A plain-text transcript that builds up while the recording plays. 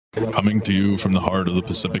Coming to you from the heart of the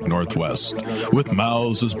Pacific Northwest, with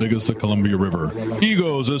mouths as big as the Columbia River,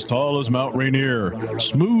 egos as tall as Mount Rainier,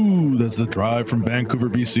 smooth as the drive from Vancouver,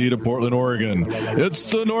 BC to Portland, Oregon. It's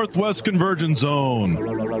the Northwest Convergence Zone.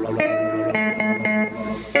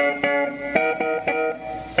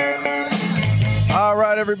 All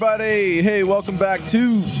right, everybody. Hey, welcome back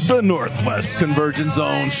to the Northwest Convergence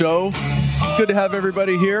Zone show. It's good to have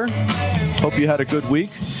everybody here. Hope you had a good week.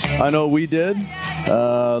 I know we did.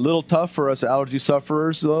 A little tough for us allergy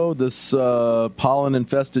sufferers, though. This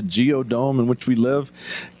pollen-infested geodome in which we live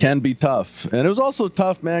can be tough. And it was also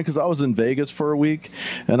tough, man, because I was in Vegas for a week,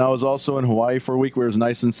 and I was also in Hawaii for a week where it was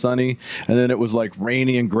nice and sunny, and then it was like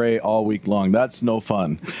rainy and gray all week long. That's no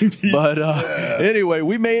fun. But anyway,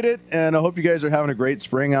 we made it, and I hope you guys are having a great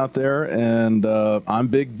spring out there. And I'm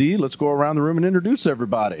Big D. Let's go around the room and introduce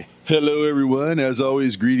everybody. Hello, everyone. As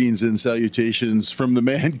always, greetings and salutations from the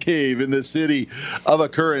man cave in the city of a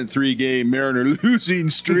current 3-game Mariner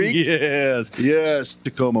losing streak. Yes,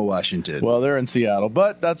 Tacoma, Washington. Well, they're in Seattle,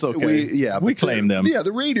 but that's okay. We claim them. Yeah,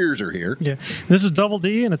 the Raiders are here. Yeah, this is Double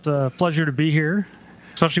D, and it's a pleasure to be here,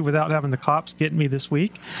 especially without having the cops get me this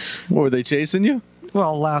week. What, were they chasing you?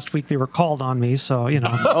 Well, last week they were called on me, so, you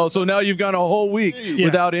know. Oh, so now you've gone a whole week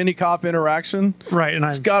without any cop interaction? Right. And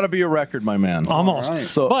it's got to be a record, my man. Almost. Right.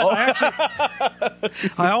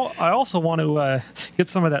 But I also want to get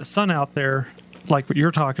some of that sun out there, like what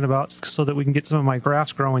you're talking about, so that we can get some of my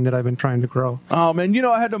grass growing that I've been trying to grow. Oh, man, you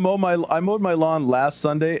know, I mowed my lawn last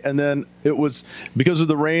Sunday, and then it was because of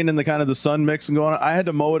the rain and the kind of the sun mix and going on, I had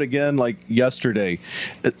to mow it again like yesterday.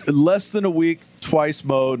 Less than a week, twice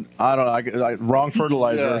mowed. I don't know, wrong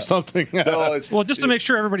fertilizer or something. No, well, just to make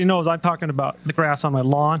sure everybody knows, I'm talking about the grass on my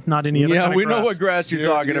lawn, not any other kind of we grass. know what grass you're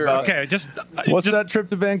talking about. Okay, What's that trip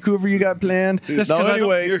to Vancouver you got planned?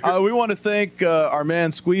 Anyway, we want to thank our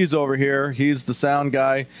man Squeeze over here. He's the sound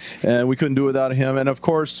guy, and we couldn't do it without him. And of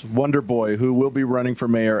course, Wonder Boy, who will be running for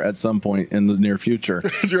mayor at some point in the near future.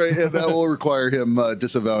 That's right, and that will require him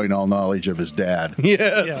disavowing all knowledge of his dad.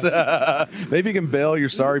 Yes. Maybe you can bail your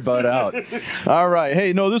sorry butt out. All right.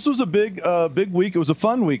 Hey, no, this was a big week. It was a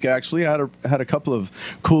fun week, actually. I had a couple of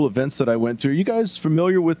cool events that I went to. Are you guys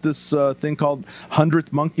familiar with this thing called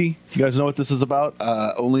 100th Monkey? You guys know what this is about?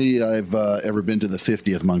 Only I've ever been to the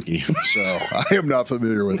 50th monkey, so I am not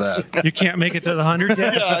familiar with that. You can't make it to the 100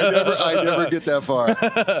 yet? Yeah, I never get that far.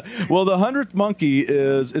 Well, the 100th Monkey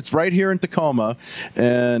it's right here in Tacoma,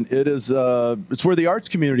 and it's where the arts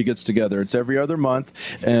community gets together. It's every other month,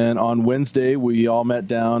 and on Wednesday we all met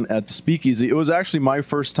down at the Speakeasy. It was actually my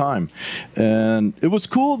first time, and it was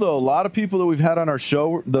cool though. A lot of people that we've had on our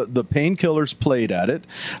show, the Painkillers played at it.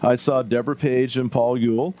 I saw Deborah Page and Paul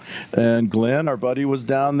Ewell, and Glenn, our buddy, was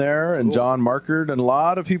down there, and John Markert, and a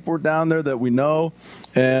lot of people were down there that we know,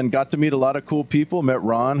 and got to meet a lot of cool people. Met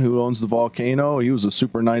Ron, who owns the Volcano. He was a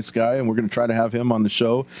super nice guy, and we're going to try to have him on the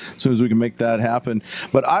show as soon as we can make that happen.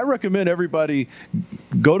 But I recommend everybody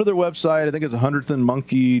go to their website. I think it's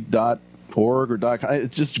 100thmonkey.org or .com.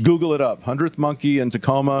 Just Google it up. 100th Monkey in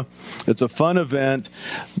Tacoma. It's a fun event.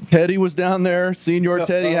 Teddy was down there, Senior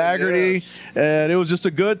Teddy Haggerty, yes. And it was just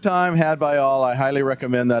a good time had by all. I highly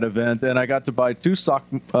recommend that event. And I got to buy 2 sock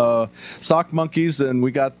monkeys, and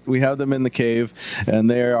we have them in the cave, and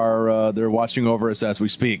they're watching over us as we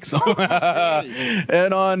speak. So,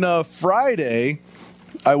 and on Friday,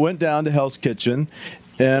 I went down to Hell's Kitchen.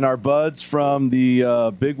 And our buds from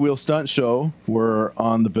the Big Wheel Stunt Show were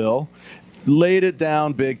on the bill. Laid it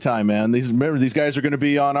down big time, man. Remember, these guys are going to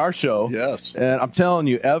be on our show. Yes. And I'm telling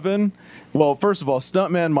you, Evan, well, first of all,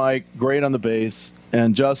 Stuntman Mike, great on the bass.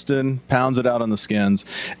 And Justin pounds it out on the skins.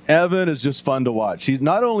 Evan is just fun to watch.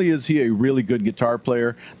 Not only is he a really good guitar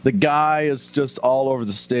player, the guy is just all over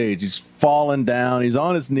the stage. He's falling down. He's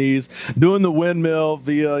on his knees, doing the windmill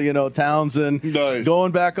via, Townsend, nice.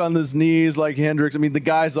 Going back on his knees like Hendrix. I mean, the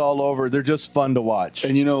guy's all over. They're just fun to watch.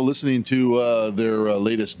 And, listening to their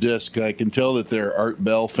latest disc, I can tell that they're Art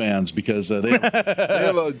Bell fans because they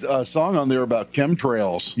have a song on there about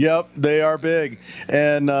chemtrails. Yep, they are big.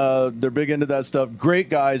 And they're big into that stuff. Great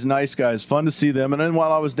guys, nice guys, fun to see them. And then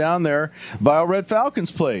while I was down there, Vile Red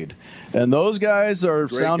Falcons played, and those guys are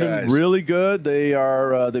sounding really good.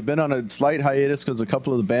 They've been on a slight hiatus because a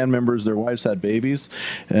couple of the band members, their wives had babies,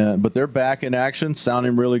 but they're back in action,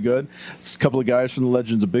 sounding really good. A couple of guys from the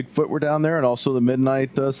Legends of Bigfoot were down there, and also the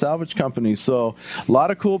Midnight Salvage Company. So a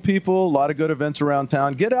lot of cool people, a lot of good events around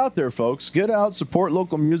town. Get out there, folks. Get out, support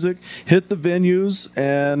local music, hit the venues,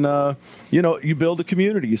 and you build a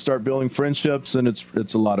community. You start building friendships, and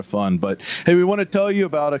it's a lot of fun. But hey, we want to tell you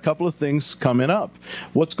about a couple of things coming up.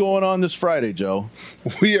 What's going on this Friday, Joe?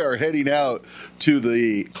 We are heading out to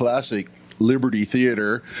the classic Liberty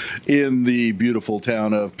Theater in the beautiful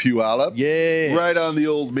town of Puyallup. Yes. Right on the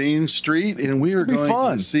old Main Street. And we are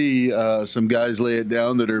going to see some guys lay it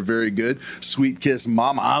down that are very good. Sweet Kiss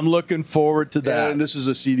Mama. I'm looking forward to that. And this is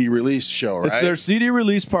a CD release show, right? It's their CD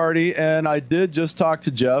release party, and I did just talk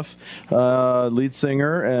to Jeff, lead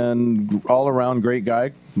singer and all-around great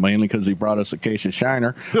guy, mainly because he brought us a case of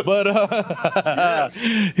Shiner. But Yes.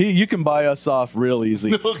 you can buy us off real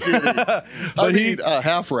easy. No kidding. I mean, a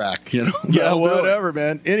half rack, you know. Yeah, That'll do it. whatever,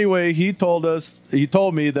 man. Anyway, he told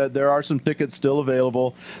me that there are some tickets still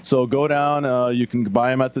available. So go down. You can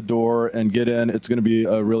buy them at the door and get in. It's going to be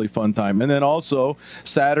a really fun time. And then also,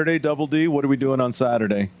 Saturday, Double D, what are we doing on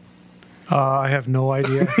Saturday? I have no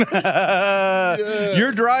idea. Yes.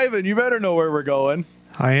 You're driving. You better know where we're going.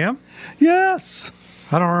 I am? Yes.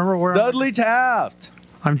 I don't remember where Dudley Taft.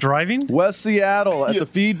 I'm driving. West Seattle at the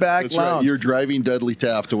Feedback That's Lounge. right. You're driving Dudley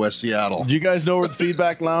Taft to West Seattle. Do you guys know where the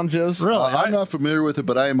Feedback Lounge is? Really? I'm not familiar with it,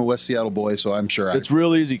 but I am a West Seattle boy, so I'm sure It's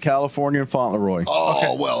real easy. California and Fauntleroy.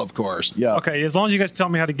 Oh, well, of course. Yeah. Okay, as long as you guys tell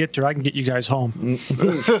me how to get there, I can get you guys home.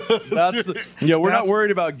 We're not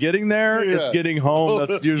worried about getting there. Yeah. It's getting home.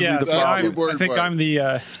 That's usually Yeah, the see, problem. the important I think part. I'm the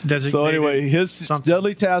designated. So anyway, his something.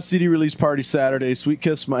 Dudley Taft CD release party Saturday, Sweet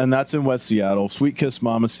Kiss, and that's in West Seattle. Sweet Kiss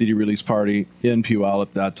Mama CD release party in Puyallup.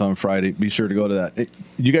 That's on Friday. Be sure to go to that.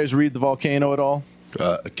 You guys read The Volcano at all?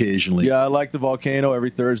 Occasionally. Yeah, I like The Volcano. Every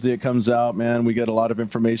Thursday it comes out, man. We get a lot of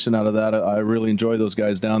information out of that. I really enjoy those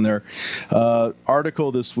guys down there.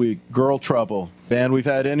 Article this week, Girl Trouble. Band we've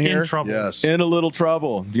had in here. In trouble. Yes. In a little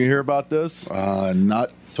trouble. Do you hear about this?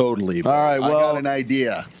 Not totally. But All right, I well- got an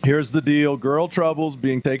idea. Here's the deal. Girl Trouble's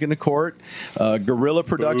being taken to court. Guerrilla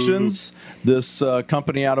Productions, this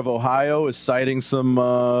company out of Ohio, is citing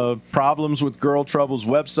some problems with Girl Trouble's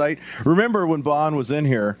website. Remember when Bon was in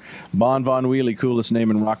here? Bon Von Wheelie, coolest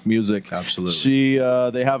name in rock music. Absolutely.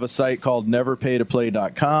 They have a site called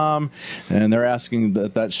neverpaytoplay.com, and they're asking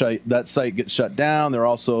that site gets shut down. They're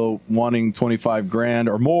also wanting $25,000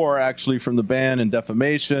 or more, actually, from the band in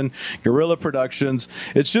defamation. Guerrilla Productions.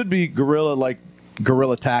 It should be Guerrilla like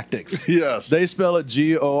Guerrilla Tactics. Yes. They spell it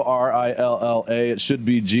Gorilla. It should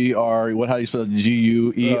be GR. How do you spell it?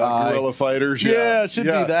 GUEI. Guerrilla Fighters. Yeah, it should be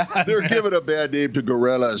that. They're giving a bad name to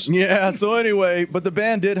gorillas. Yeah, so anyway, but the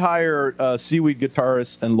band did hire Seaweed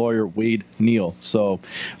guitarist and lawyer Wade Neal. So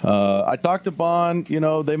I talked to Bon,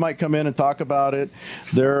 they might come in and talk about it.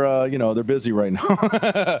 They're they're busy right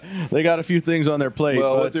now. They got a few things on their plate.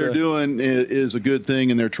 Well, but, what they're doing is a good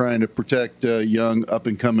thing, and they're trying to protect young,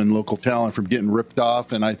 up-and-coming local talent from getting ripped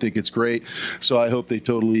off, and I think it's great. So I hope they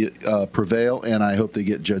totally prevail, and I hope they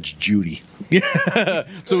get Judge Judy. Yeah,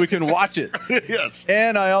 so we can watch it. Yes.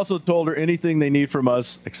 And I also told her anything they need from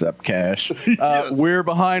us, except cash, Yes. we're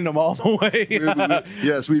behind them all the way.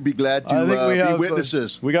 Yes, we'd be glad I think we to have be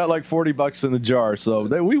witnesses. we got like $40 in the jar, so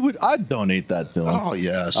I'd donate that to them. Oh,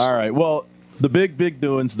 yes. All right. Well, the big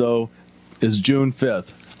doings though is June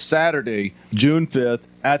 5th, Saturday, June 5th.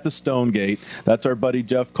 At the Stone Gate. That's our buddy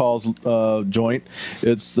Jeff Call's joint.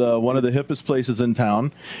 It's one of the hippest places in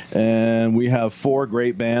town. And we have 4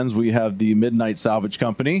 great bands. We have the Midnight Salvage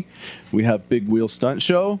Company. We have Big Wheel Stunt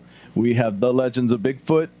Show. We have The Legends of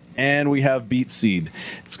Bigfoot. And we have Beat Seed.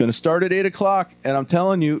 It's going to start at 8 o'clock. And I'm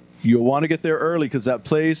telling you, you'll want to get there early because that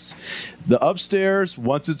place, the upstairs,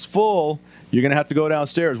 once it's full, you're going to have to go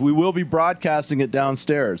downstairs. We will be broadcasting it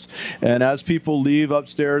downstairs. And as people leave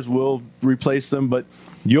upstairs, we'll replace them. But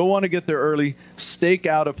you'll want to get there early, stake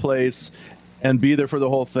out a place, and be there for the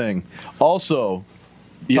whole thing. Also,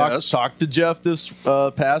 talk to Jeff this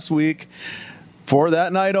past week. For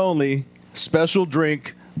that night only, special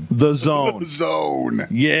drink, The Zone. Zone.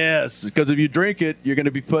 Yes, because if you drink it, you're going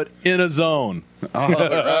to be put in a zone. All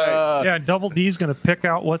right. Yeah, Double D's going to pick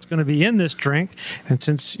out what's going to be in this drink, and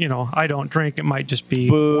since I don't drink, it might just be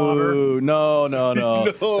water. Boo! No. No,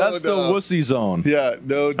 That's the no. wussy zone. Yeah,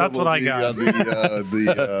 no. That's what I got. On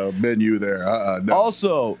the menu there. No.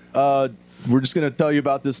 Also, we're just going to tell you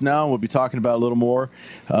about this now, and we'll be talking about it a little more.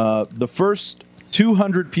 The first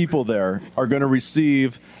 200 people there are going to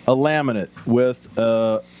receive a laminate with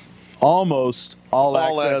almost all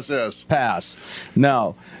access pass.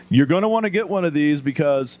 Now, you're going to want to get one of these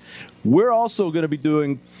because we're also going to be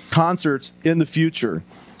doing concerts in the future.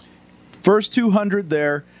 First 200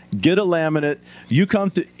 there, get a laminate. You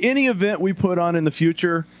come to any event we put on in the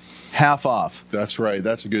future, half off. That's right.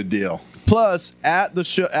 That's a good deal. Plus, at the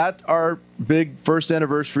show, at our big first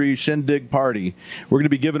anniversary shindig party, we're going to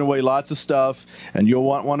be giving away lots of stuff, and you'll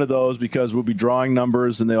want one of those because we'll be drawing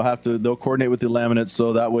numbers, and they'll coordinate with the laminates,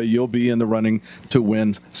 so that way you'll be in the running to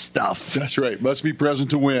win stuff. That's right. Must be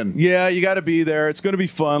present to win. Yeah, you got to be there. It's going to be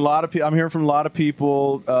fun. A lot of people. I'm hearing from a lot of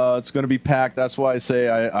people. It's going to be packed. That's why I say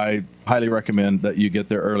I highly recommend that you get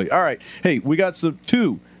there early. All right. Hey, we got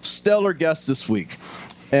two stellar guests this week,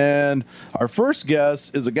 and our first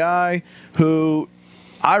guest is a guy who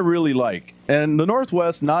I really like. And the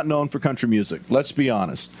Northwest, not known for country music. Let's be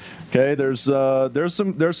honest. Okay, there's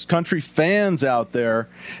country fans out there,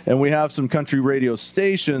 and we have some country radio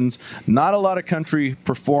stations. Not a lot of country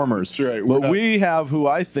performers. That's right. But we have who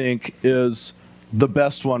I think is the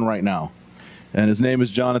best one right now, and his name is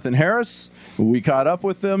Jonathon Harris. We caught up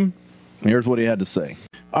with him. Here's what he had to say.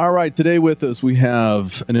 All right, today with us we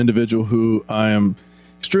have an individual who I am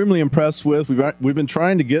extremely impressed with. We've been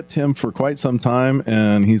trying to get him for quite some time,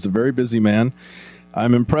 and he's a very busy man.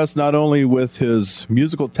 I'm impressed not only with his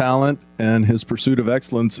musical talent and his pursuit of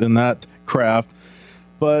excellence in that craft,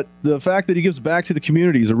 but the fact that he gives back to the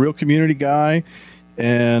community. He's a real community guy,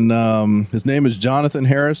 and his name is Jonathon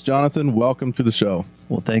Harris. Jonathon, welcome to the show.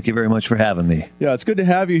 Well, thank you very much for having me. Yeah, it's good to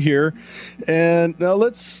have you here. And now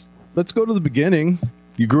let's go to the beginning.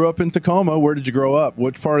 You grew up in Tacoma. Where did you grow up?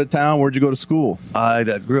 Which part of town? Where'd you go to school? I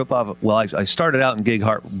grew up I started out in Gig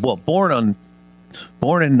Harbor. Well, born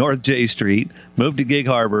in North J Street, moved to Gig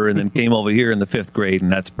Harbor, and then came over here in the 5th grade,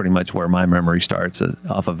 and that's pretty much where my memory starts,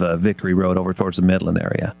 off of Vickery Road over towards the Midland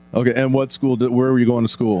area. Okay, and what school? Where were you going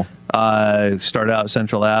to school? I started out at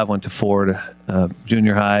Central Ave, went to Ford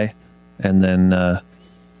Junior High, and then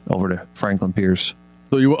over to Franklin Pierce.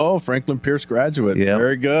 So Franklin Pierce graduate. Yep.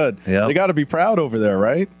 Very good. Yep. They got to be proud over there,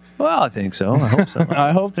 right? Well, I think so. I hope so.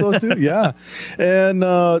 I hope so too. Yeah. And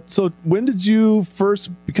so, when did you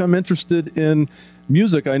first become interested in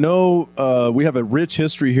music? I know we have a rich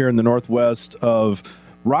history here in the Northwest of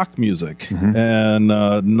rock music, and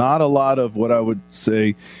not a lot of what I would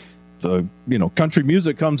say. Country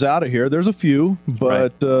music comes out of here. There's a few,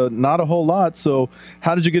 but right. Not a whole lot. So,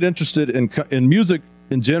 how did you get interested in music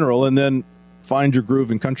in general, and then find your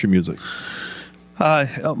groove in country music? My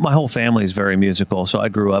whole family is very musical, so I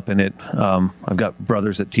grew up in it. I've got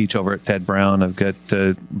brothers that teach over at Ted Brown. I've got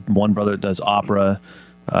one brother that does opera,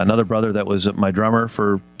 another brother that was my drummer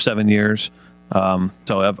for 7 years. So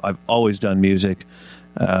I've always done music.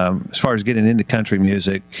 As far as getting into country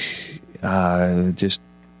music, I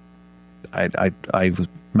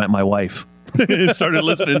met my wife. Started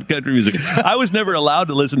listening to country music. I was never allowed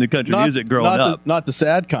to listen to country music growing up. Not the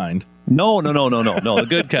sad kind. No. The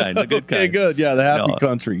good kind. The good kind. Okay, good. Yeah, the happy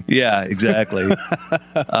country. Yeah, exactly.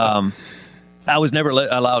 I was never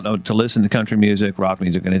allowed to listen to country music, rock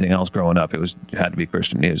music, anything else growing up. It had to be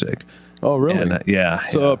Christian music. Oh, really? And, yeah.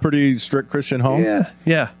 So a pretty strict Christian home?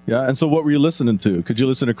 Yeah. And so what were you listening to? Could you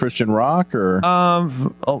listen to Christian rock or?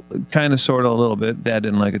 Kind of, sort of, a little bit. Dad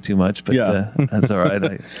didn't like it too much, but that's all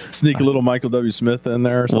right. Sneak a little Michael W. Smith in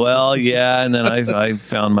there or something? Well, yeah, and then I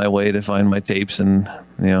found my way to find my tapes and,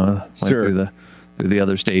 went through the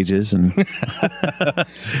other stages. And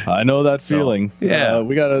I know that feeling. Yeah.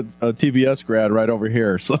 We got a TBS grad right over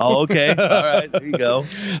here. So. Oh, okay. All right. There you go.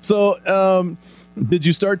 So, did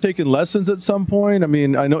you start taking lessons at some point? I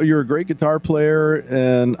mean, I know you're a great guitar player,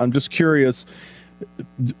 and I'm just curious,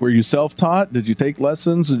 were you self-taught? Did you take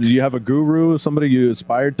lessons? Did you have a guru, somebody you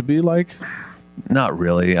aspired to be like? Not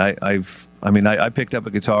really. I picked up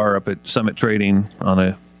a guitar up at Summit Trading on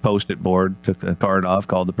a Post-it board, took the card off,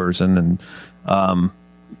 called the person, and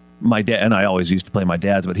my dad, and I always used to play my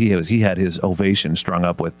dad's, but he had his Ovation strung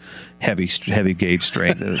up with heavy gauge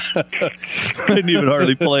strings. Couldn't even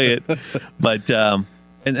hardly play it. But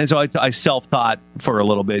and so I self-taught for a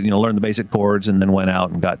little bit, learned the basic chords, and then went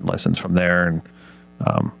out and got lessons from there. And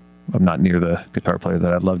I'm not near the guitar player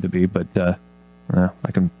that I'd love to be, but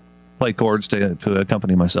I can play chords to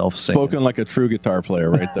accompany myself singing. Spoken like a true guitar player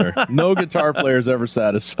right there. No guitar player is ever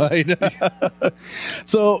satisfied.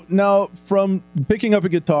 So now, from picking up a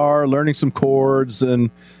guitar, learning some chords, and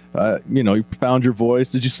you found your voice.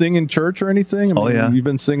 Did you sing in church or anything? You've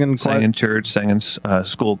been singing. Sang in church, sang in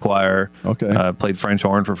school choir. Okay. Played French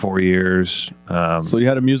horn for 4 years. So you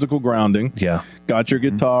had a musical grounding. Yeah. Got your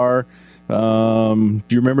guitar. Do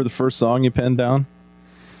you remember the first song you penned down?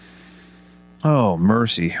 Oh,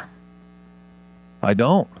 mercy. I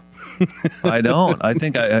don't. I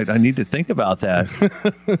think I need to think about that.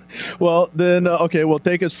 Well, then, okay. Well,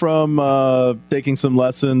 take us from taking some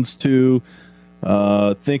lessons to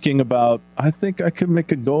thinking about, I think I could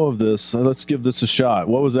make a go of this. Let's give this a shot.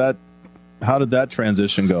 What was that? How did that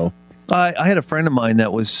transition go? I had a friend of mine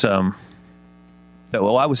that was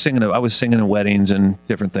Well, I was singing at weddings and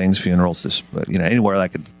different things, funerals, anywhere I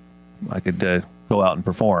could go out and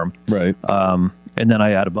perform. Right. And then I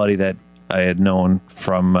had a buddy that I had known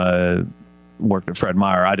from worked at Fred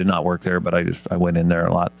Meyer. I did not work there, but I went in there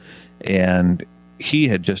a lot. And he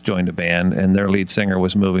had just joined a band, and their lead singer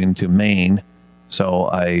was moving to Maine. So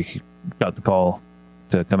I got the call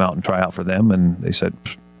to come out and try out for them, and they said,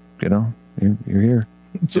 you're here.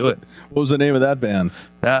 Do it. What was the name of that band?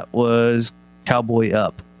 That was Cowboy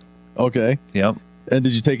Up. Okay. Yep. And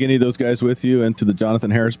did you take any of those guys with you into the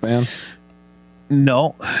Jonathon Harris band?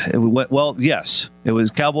 No. Yes. It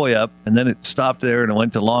was Cowboy Up, and then it stopped there, and it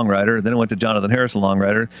went to Long Rider, and then it went to Jonathon Harris and Long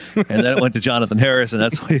Rider, and then it went to Jonathon Harris, and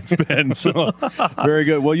that's the way it's been. So. Very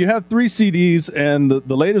good. Well, you have 3 CDs, and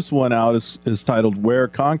the latest one out is titled Where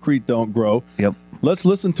Concrete Don't Grow. Yep. Let's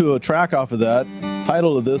listen to a track off of that.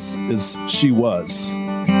 Title of this is She Was.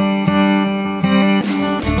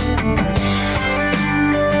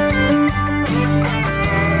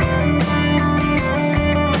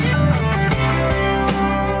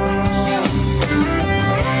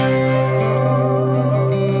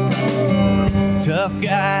 Tough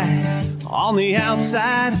guy on the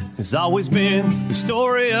outside has always been the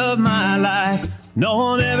story of my life. No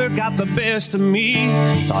one ever got the best of me.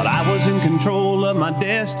 Thought I was in control of my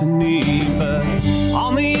destiny. But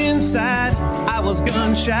on the inside, I was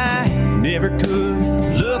gun shy. Never could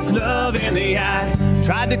look love in the eye.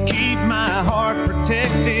 Tried to keep my heart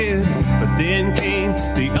protected, but then came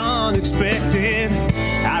the unexpected.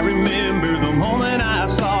 I remember the moment I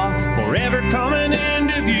saw forever coming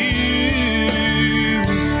into view.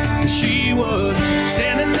 She was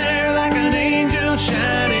standing there like an angel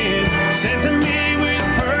shining, sent to me with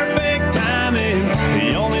perfect timing,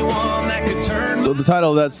 the only one that could turn. So the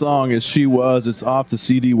title of that song is She Was. It's off the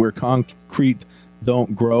CD Where Concrete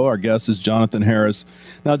Don't Grow. Our guest is Jonathon Harris.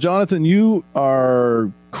 Now, Jonathon, you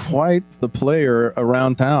are quite the player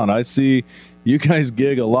around town. I see you guys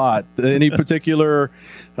gig a lot. Any particular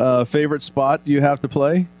favorite spot you have to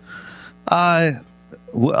play? I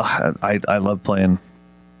love playing.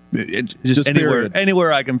 Just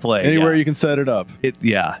anywhere I can play. Anywhere you can set it up. It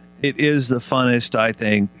is the funnest, I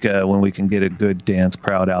think, when we can get a good dance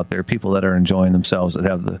crowd out there. People that are enjoying themselves, that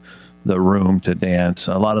have the room to dance.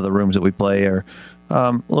 A lot of the rooms that we play are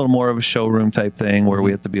a little more of a showroom type thing, where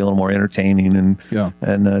we have to be a little more entertaining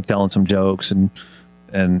and telling some jokes and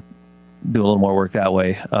do a little more work that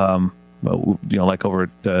way. But like over at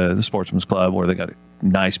the Sportsman's Club, where they got a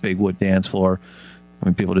nice big wood dance floor. I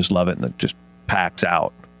mean, people just love it, and it just packs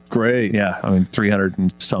out. Great. Yeah, I mean, 300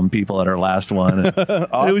 and some people at our last one.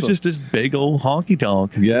 Awesome. It was just this big old honky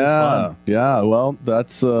tonk. Yeah, yeah. Well,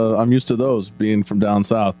 that's I'm used to those, being from down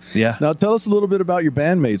south. Yeah. Now, tell us a little bit about your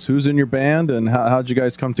bandmates. Who's in your band, and how'd you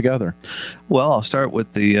guys come together? Well, I'll start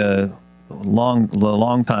with the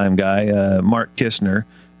long time guy, Mark Kistner,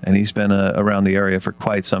 and he's been around the area for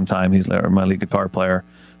quite some time. He's my lead guitar player.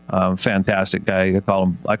 Fantastic guy. I call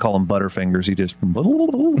him Butterfingers. He just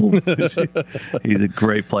he's a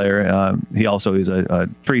great player. He also is a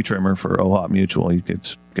tree trimmer for OHOP Mutual. He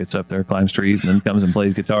gets up there, climbs trees, and then comes and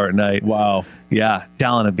plays guitar at night. Wow. Yeah,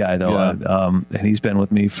 talented guy though. Yeah. And he's been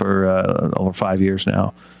with me for over 5 years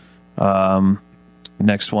now.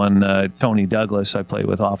 Next one, Tony Douglas, I play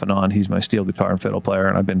with off and on. He's my steel guitar and fiddle player,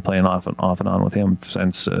 and I've been playing off and on with him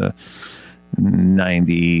since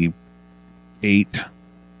 98.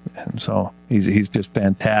 And so he's just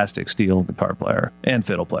fantastic steel guitar player and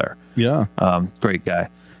fiddle player. Yeah. Great guy.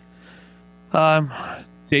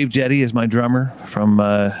 Dave Jetty is my drummer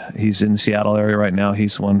he's in the Seattle area right now.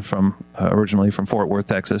 He's one originally from Fort Worth,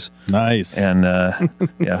 Texas. Nice. And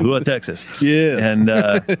Hua, Texas. Yes.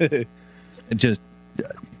 And just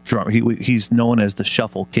drum. He's known as the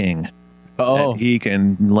Shuffle King. Oh, and he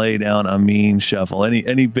can lay down a mean shuffle.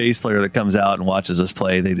 Any bass player that comes out and watches us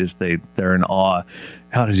play, they're in awe.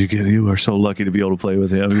 How did you get? You are so lucky to be able to play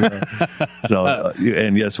with him. So,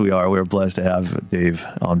 and yes, we are. We're blessed to have Dave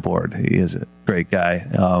on board. He is a great guy.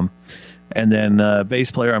 And then bass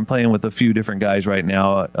player, I'm playing with a few different guys right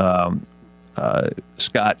now.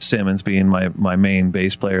 Scott Simmons being my main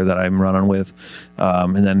bass player that I'm running with,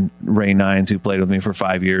 and then Ray Nines, who played with me for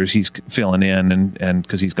 5 years, he's filling in and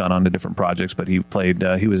because he's gone on to different projects, but he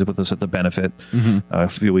was with us at the benefit a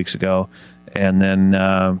few weeks ago, and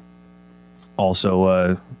then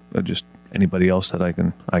also just anybody else that I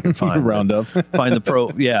can find. Round up. Find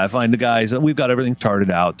the guys. We've got everything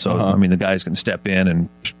charted out, so I mean the guys can step in and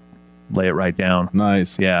lay it right down.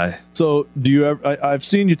 Nice. Yeah. So do you ever, I've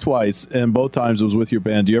seen you twice, and both times it was with your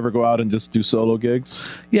band. Do you ever go out and just do solo gigs?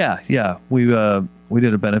 Yeah. We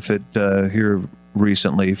did a benefit here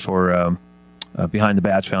recently for behind the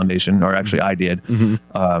Batch Foundation, or actually I did,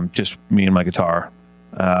 just me and my guitar.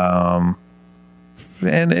 And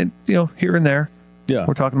it, here and there,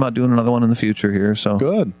 we're talking about doing another one in the future here. So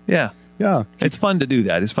good. Yeah. It's fun to do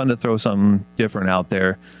that. It's fun to throw something different out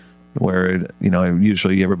there where,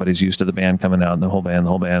 usually everybody's used to the band coming out and the whole band,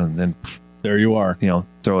 and then there you are,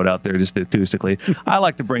 throw it out there just acoustically. I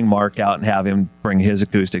like to bring Mark out and have him bring his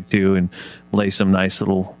acoustic too and lay some nice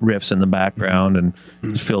little riffs in the background and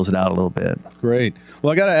just fills it out a little bit. Great.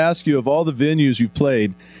 Well, I got to ask you, of all the venues you've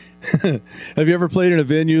played, have you ever played in a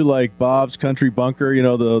venue like Bob's Country Bunker,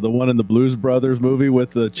 the one in the Blues Brothers movie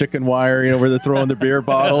with the chicken wire, where they're throwing the beer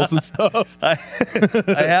bottles and stuff? I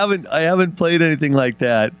haven't played anything like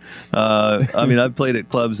that. I've played at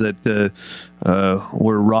clubs that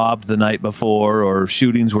were robbed the night before, or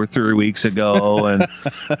shootings were 3 weeks ago, and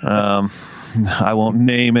I won't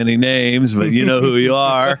name any names, but you know who you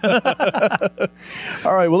are.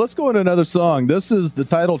 All right, well, let's go into another song. This is the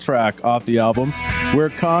title track off the album, Where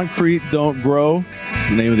Concrete Don't Grow. It's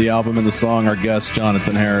the name of the album and the song. Our guest,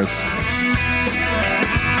 Jonathon Harris.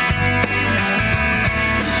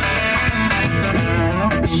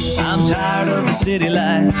 I'm tired of the city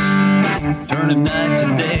lights turning night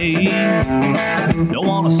to day. Don't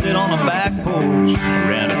want to sit on a back porch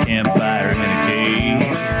around a campfire in a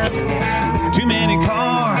cage. Too many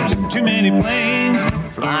cars, too many planes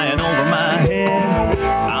flying over my head.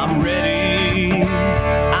 I'm ready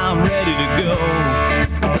to go.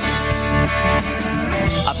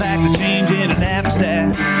 I packed the change in a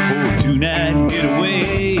knapsack for a 2-night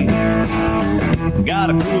getaway. Got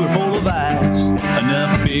a cooler full of ice,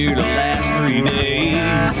 enough beer to last 3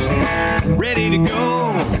 days. Ready to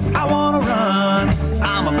go, I wanna run,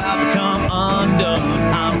 I'm about to come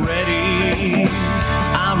undone. I'm ready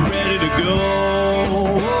to go.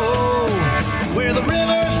 Where the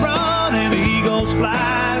rivers run and the eagles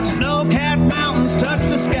fly, snow-capped mountains touch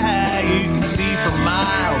the sky. You can see for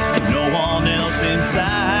miles, no one else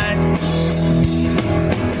inside.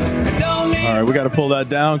 All right, we got to pull that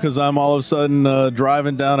down because I'm all of a sudden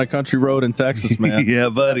driving down a country road in Texas, man. Yeah,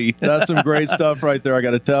 buddy. That's some great stuff right there, I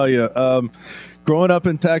got to tell you. Growing up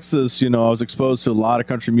in Texas, I was exposed to a lot of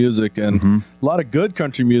country music and a lot of good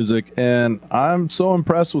country music, and I'm so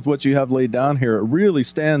impressed with what you have laid down here. It really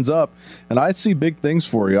stands up, and I see big things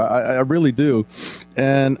for you. I really do.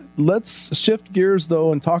 And let's shift gears,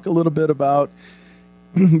 though, and talk a little bit about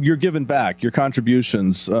your giving back, your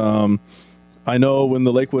contributions. I know when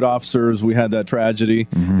the Lakewood officers, we had that tragedy,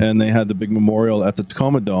 and they had the big memorial at the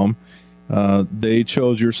Tacoma Dome. They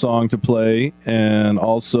chose your song to play, and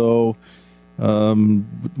also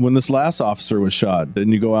when this last officer was shot,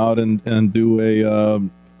 didn't you go out and do a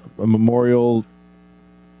memorial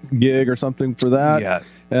gig or something for that? Yeah.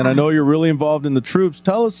 And I know you're really involved in the troops.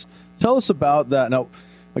 Tell us about that now,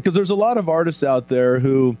 because there's a lot of artists out there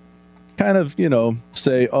who kind of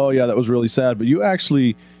say, "Oh yeah, that was really sad," but you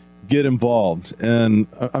actually get involved, and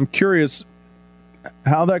I'm curious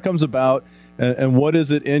how that comes about, and what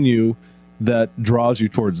is it in you that draws you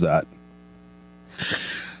towards that?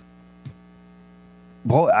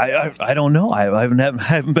 Well, I don't know. I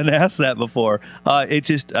haven't been asked that before. I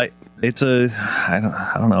don't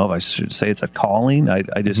know if I should say it's a calling.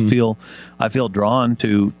 I just feel drawn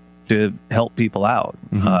to help people out.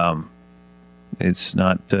 It's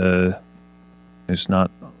not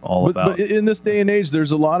all about. But in this day and age,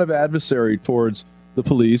 there's a lot of adversary towards the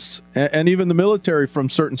police and even the military from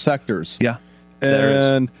certain sectors. Yeah,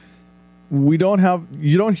 and you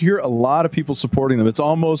don't hear a lot of people supporting them. It's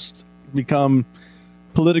almost become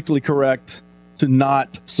politically correct to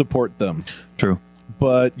not support them. True.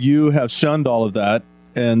 But you have shunned all of that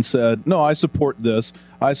and said, no, I support this.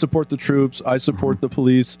 I support the troops. I support the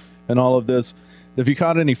police and all of this. Have you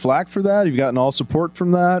caught any flack for that? Have you gotten all support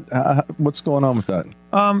from that? What's going on with that?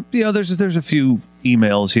 There's a few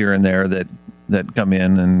emails here and there that come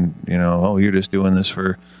in and, oh, you're just doing this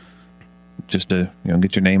just to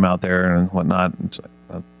get your name out there and whatnot. It's like,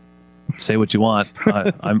 say what you want.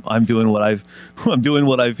 I'm doing what I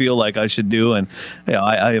feel like I should do, and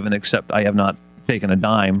I have not taken a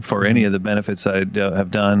dime for any of the benefits I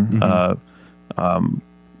have done.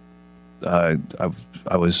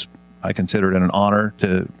 I considered it an honor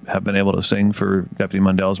to have been able to sing for Deputy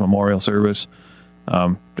Mundell's memorial service.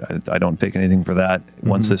 I don't take anything for that.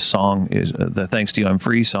 Once this song is the "Thanks to You I'm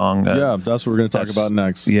Free" song, that's what we're going to talk about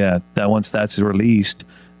next. Yeah, once that's released,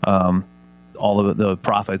 all of the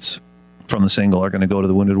profits from the single are going to go to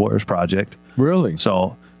the Wounded Warriors Project. Really?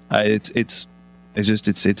 So it's It's just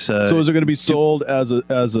it's So is it going to be sold as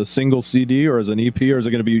a single CD or as an EP, or is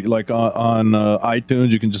it going to be like on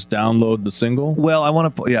iTunes? You can just download the single. Well, I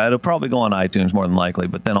want to. Yeah, it'll probably go on iTunes more than likely.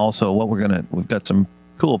 But then also, we've got some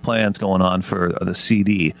cool plans going on for the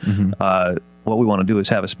CD. What we want to do is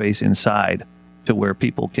have a space inside to where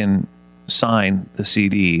people can sign the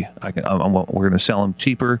CD. We're going to sell them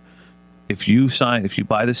cheaper. If you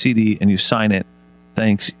buy the CD and you sign it,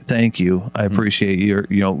 thank you. I appreciate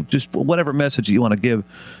just whatever message you want to give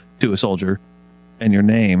to a soldier and your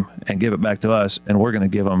name, and give it back to us, and we're going to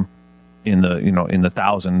give them in the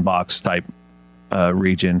 1,000 box type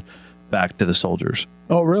region back to the soldiers.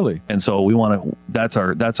 Oh, really? And so we want to.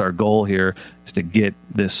 That's our goal here, is to get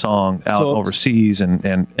this song out overseas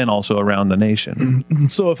and also around the nation.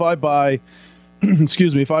 So if I buy,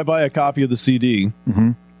 if I buy a copy of the CD,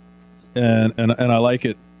 and I like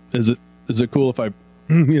it, is it cool if I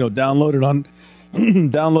download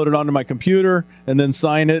it onto my computer and then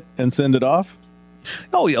sign it and send it off?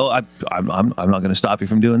 Oh, I'm not going to stop you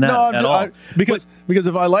from doing that at all. Because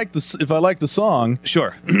if I like the song,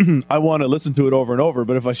 sure, I want to listen to it over and over.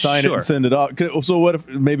 But if I sign it and send it off, so what if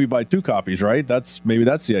maybe buy 2 copies? Right? That's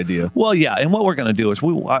the idea. Well, yeah. And what we're going to do is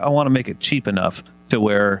I want to make it cheap enough to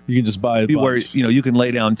where you can just buy it. Where you can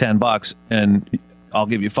lay down $10 and I'll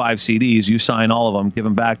give you 5 CDs. You sign all of them, give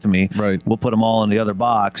them back to me. Right. We'll put them all in the other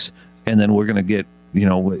box, and then we're going to get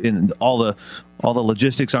in all the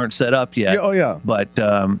logistics aren't set up yet. Oh yeah. But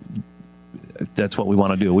that's what we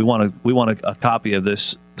want to do. We want a copy of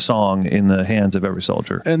this song in the hands of every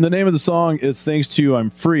soldier. And the name of the song is "Thanks to You, I'm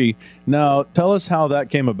Free." Now, tell us how that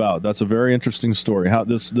came about. That's a very interesting story. How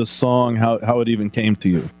this song, how it even came to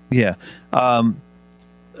you. Yeah. A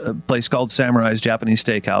place called Samurai's Japanese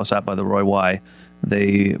Steakhouse out by the Roy Y.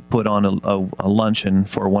 They put on a luncheon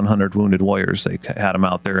for 100 wounded warriors. They had them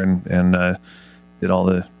out there and did all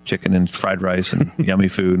the chicken and fried rice and yummy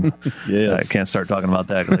food. Yes. I can't start talking about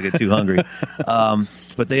that because I get too hungry.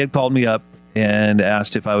 But they had called me up and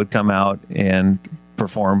asked if I would come out and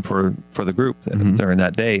perform for the group during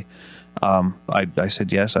that day. I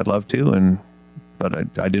said yes, I'd love to, but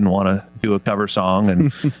I didn't want to do a cover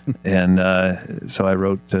song, and so I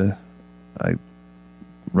wrote a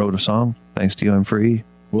song. Thanks to You, I'm Free.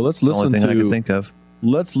 Well, let's it's listen the only thing to. I could think of.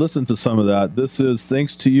 Let's listen to some of that. This is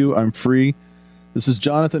 "Thanks to You, I'm Free." This is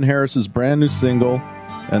Jonathan Harris's brand new single,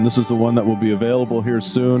 and this is the one that will be available here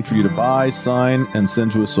soon for you to buy, sign, and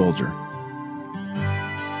send to a soldier.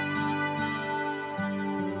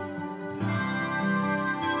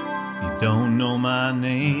 You don't know my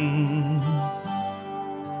name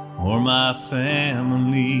or my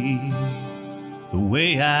family, the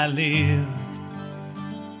way I live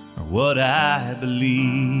or what I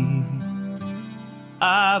believe.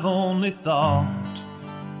 I've only thought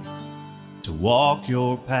to walk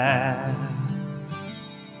your path,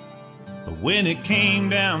 but when it came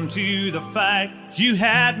down to the fight, you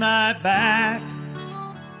had my back.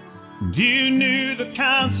 You knew the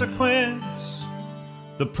consequence,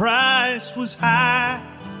 the price was high.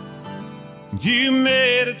 You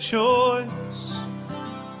made a choice,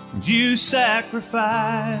 you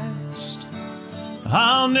sacrificed.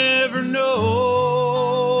 I'll never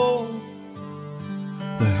know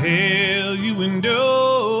the hell you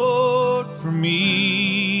endured for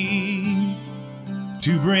me,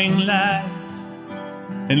 to bring life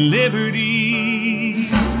and liberty.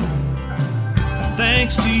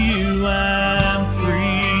 Thanks to you, I'm free.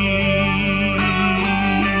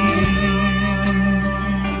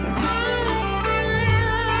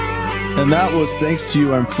 And that was "Thanks to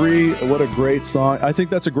You, I'm Free." What a great song. I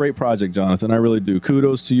think that's a great project, Jonathan. I really do.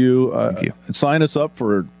 Kudos to you. Thank you. Sign us up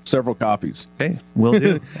for several copies. Okay, will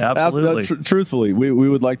do. Absolutely. Truthfully, we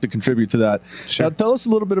would like to contribute to that. Sure. Now, tell us a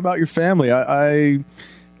little bit about your family. I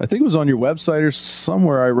think it was on your website or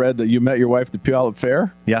somewhere I read that you met your wife at the Puyallup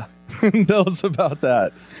Fair. Yeah. Tell us about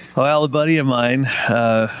that. Well, a buddy of mine,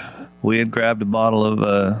 we had grabbed a bottle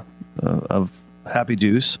of Happy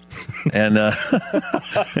Juice and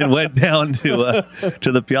went down to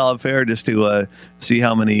the Puyallup Fair just to see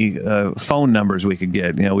how many phone numbers we could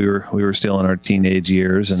get. We were still in our teenage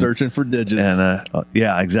years and searching for digits. And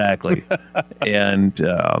yeah, exactly. And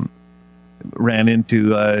ran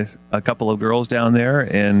into a couple of girls down there,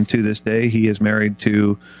 and to this day, he is married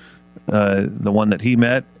to the one that he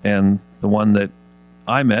met, and the one that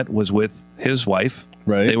I met was with his wife.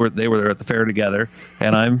 Right. They were there at the fair together,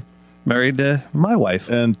 and I'm married to my wife.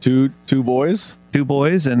 And two boys? 2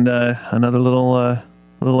 boys and another little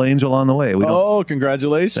little angel on the way. We don't. Oh,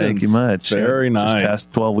 congratulations! Thank you much. Very nice. Just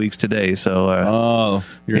passed 12 weeks today, so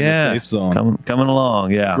you're in the safe zone. Coming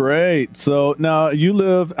along. Yeah. Great. So now you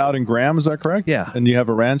live out in Graham, is that correct? Yeah. And you have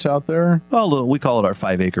a ranch out there? Well, we call it our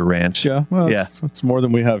 5-acre ranch. Yeah. Well, it's more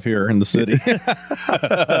than we have here in the city.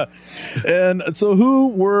 And so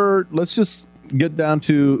let's just get down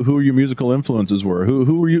to who your musical influences were.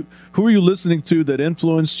 Who were you listening to that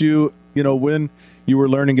influenced you, when you were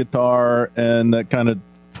learning guitar and that kind of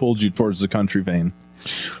pulled you towards the country vein?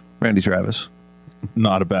 Randy Travis.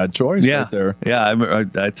 Not a bad choice right there. Yeah,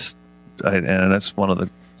 that's one of the.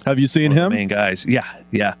 Have you seen him? Main guys.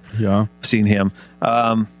 Yeah. Seen him.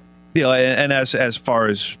 And as far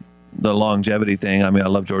as the longevity thing, I mean, I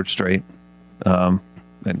love George Strait.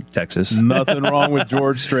 In Texas. Nothing wrong with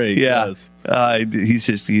George Strait. Yeah.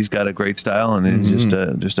 Yes. He's got a great style, and he's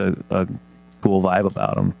just a cool vibe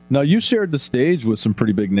about him. Now, you shared the stage with some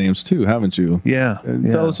pretty big names too, haven't you? Yeah.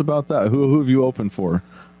 Tell us about that. Who have you opened for?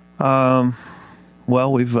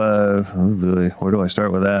 Well, we've where do I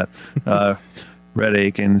start with that? Red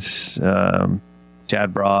Akins,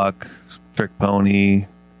 Chad Brock, Trick Pony,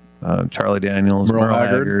 Charlie Daniels, Merle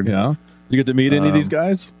Haggard. Yeah. You get to meet any of these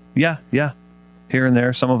guys? Yeah. Here and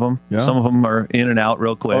there, some of them. Yeah. Some of them are in and out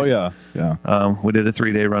real quick. Oh yeah. We did a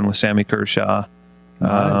 3-day run with Sammy Kershaw.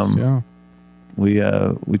 Nice. Yeah.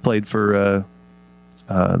 We played for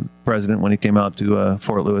president when he came out to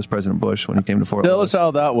Fort Lewis, President Bush when he came to Fort Lewis. Tell us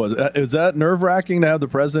how that was. Is that nerve-wracking to have the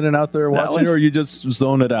president out there watching, or you just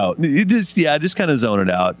zone it out? Just kind of zone it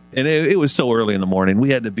out. And it was so early in the morning. We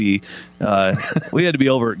had to be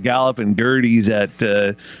over at Gallup and Gertie's at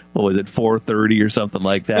 4:30 or something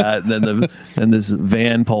like that. And then this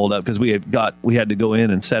van pulled up because we had to go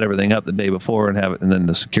in and set everything up the day before and have it. And then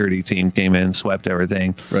the security team came in, swept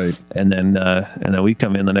everything. Right. And then we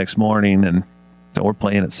come in the next morning, and so we're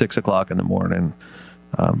playing at 6 o'clock in the morning.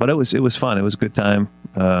 But it was fun. It was a good time.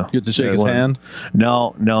 Get to shake his hand?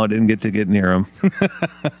 No, I didn't get to near him.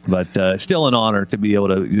 But still an honor to be able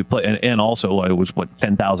to play. And also, I was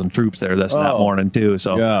 10,000 troops there that morning too.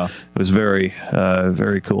 So it was very,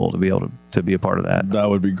 very cool to be able to be a part of that. That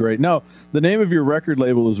would be great. Now, the name of your record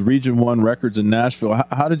label is Region 1 Records in Nashville.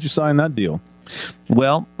 How did you sign that deal?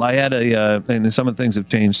 Well, I had and some of the things have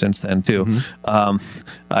changed since then too.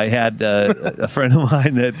 I had a friend of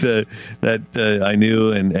mine that I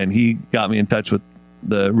knew, and he got me in touch with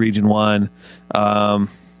the Region 1.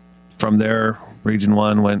 From there, Region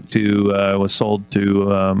 1 was sold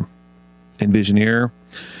to Envisioneer,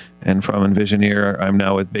 and from Envisioneer, I'm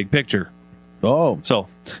now with Big Picture. Oh, so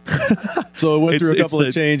it went through a couple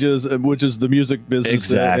of changes, which is the music business.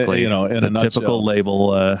 Exactly. In a nutshell. Typical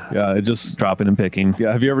label. It just dropping and picking.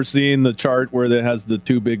 Yeah. Have you ever seen the chart where it has the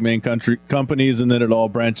two big main country companies and then it all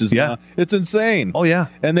branches down? It's insane. Oh yeah.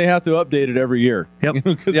 And they have to update it every year. Yep.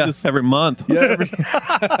 Every month. Yeah.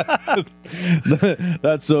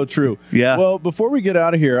 That's so true. Yeah. Well, before we get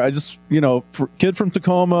out of here, I just, kid from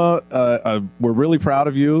Tacoma, we're really proud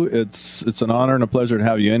of you. It's an honor and a pleasure to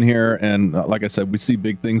have you in here. And like I said, we see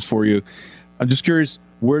big things for you. I'm just curious,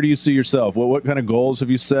 where do you see yourself? What kind of goals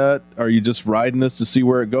have you set? Are you just riding this to see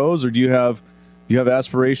where it goes, or do you have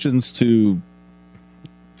aspirations to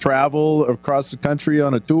travel across the country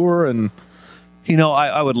on a tour? And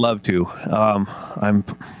I would love to.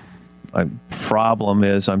 My problem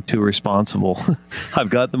is I'm too responsible. I've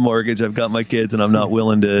got the mortgage, I've got my kids, and I'm not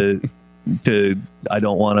willing to. I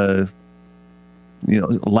don't want to.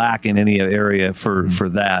 Lack in any area for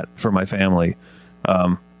my family.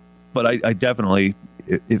 But I definitely,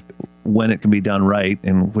 if when it can be done right,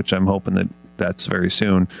 and which I'm hoping that's very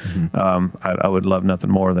soon, I would love nothing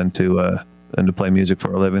more than to play music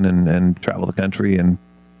for a living and travel the country and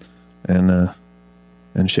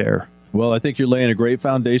share. Well, I think you're laying a great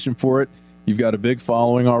foundation for it. You've got a big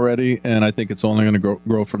following already, and I think it's only going to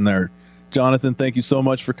grow from there. Jonathon, thank you so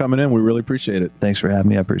much for coming in. We really appreciate it. Thanks for having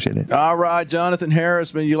me. I appreciate it. All right, Jonathon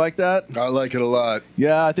Harris, man, you like that? I like it a lot.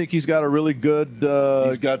 Yeah, I think he's got a really good...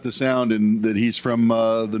 he's got the sound, and that he's from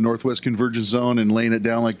the Northwest Convergence Zone, and laying it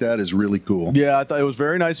down like that is really cool. Yeah, I thought it was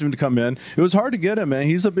very nice of him to come in. It was hard to get him, man.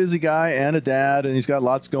 He's a busy guy and a dad, and he's got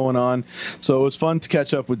lots going on. So it was fun to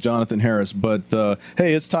catch up with Jonathon Harris. But,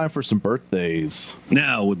 hey, it's time for some birthdays.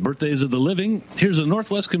 Now, with Birthdays of the Living, here's a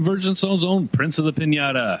Northwest Convergence Zone's own Prince of the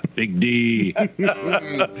Pinata, Big D.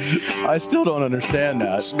 I still don't understand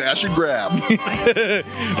that. Smash and grab.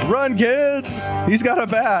 Run, kids. He's got a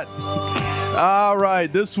bat. All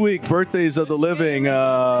right, this week, Birthdays of the Living,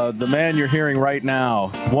 the man you're hearing right now,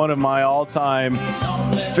 one of my all-time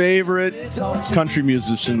favorite country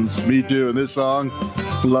musicians. Me too. And this song,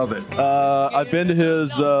 Love it. I've been to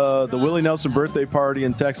his the Willie Nelson birthday party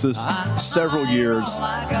in Texas several years.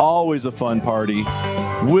 Always a fun party.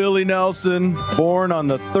 Willie Nelson, born on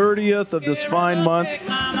the 30th of this fine month,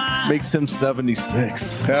 makes him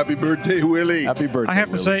 76. Happy birthday, Willie. Happy birthday, I have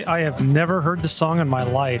to Willie. say, I have never heard this song in my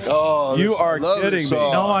life. Oh, You are love kidding this me.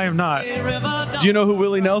 song. No, I am not. Do you know who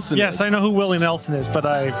Willie Nelson is? Yes, I know who Willie Nelson is, but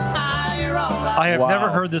I have Wow. never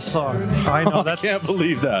heard this song. I know that's I can't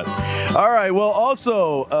believe that. All right. Well,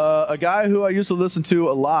 also, a guy who I used to listen to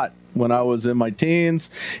a lot when I was in my teens.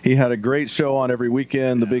 He had a great show on every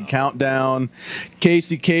weekend, The Big Countdown.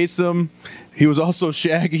 Casey Kasem. He was also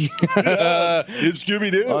Shaggy In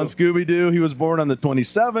Scooby-Doo. on Scooby-Doo. He was born on the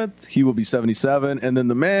 27th. He will be 77. And then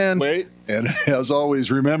the man... Wait, and as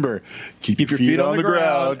always, remember, keep your feet on the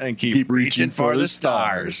ground and keep reaching for the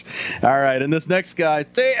stars. All right, and this next guy,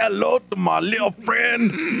 say hello to my little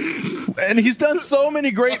friend. And he's done so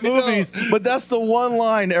many great I know. movies, but that's the one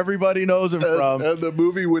line everybody knows him from. And the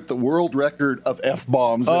movie with the world record of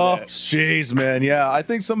F-bombs in Oh, it. jeez, man. Yeah, I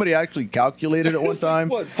think somebody actually calculated it one It's like, time.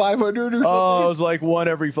 what, 500 or something? Oh, it was like one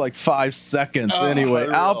every 5 seconds. Anyway,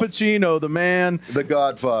 unreal. Al Pacino, the man. The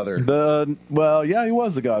Godfather. Yeah, he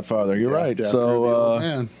was the Godfather. You're right. After the So old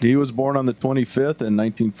man. he was born on the 25th in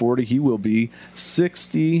 1940. He will be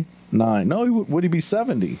 69. No, would he be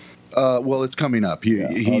 70? Well, it's coming up.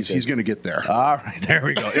 He's going to get there. All right, there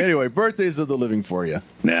we go. Anyway, birthdays of the living for you.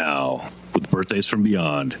 Now, with birthdays from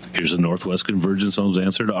beyond, here's the Northwest Convergence Zone's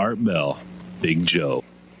answer to Art Bell, Big Joe.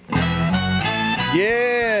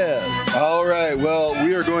 Yes. All right. Well,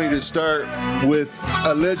 we are going to start with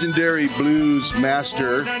a legendary blues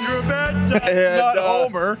master. And, Not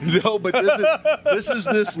Homer. No, but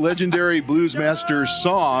this legendary blues master's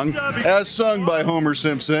song, as sung by Homer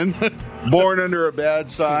Simpson, "Born Under a Bad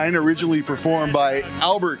Sign," originally performed by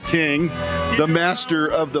Albert King, the master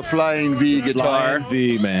of the Flying V guitar. Flying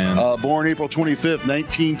V, man. Born April 25th,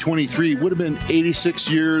 1923, would have been 86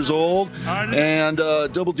 years old. And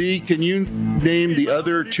Double D, can you name the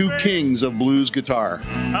other two kings of blues guitar?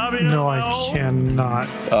 no, I cannot.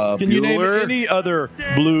 Can you name Bueller. any other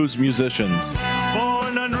blues musicians?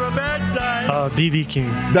 BB King.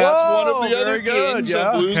 That's Whoa, one of the very other good, kings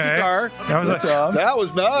yeah. of blues Okay. guitar. That was Good a, job. That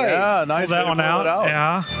was nice. Yeah, nice. pull that way to one pull it out.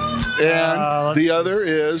 Yeah. And let's the see. other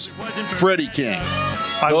is Freddie King.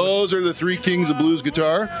 I Those are the three kings of blues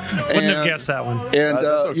guitar. wouldn't have guessed that one. And,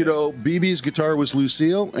 That's okay. BB's guitar was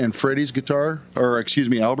Lucille, and Freddie's guitar,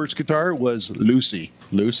 Albert's guitar was Lucy.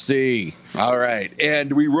 Lucy. All right.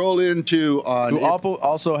 And we roll into on. Who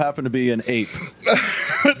also happened to be an ape.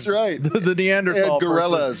 That's right. The Neanderthal And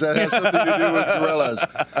gorillas. That has something to do with gorillas.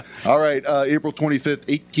 All right. April 25th,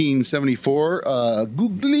 1874.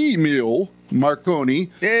 Guglielmo Marconi.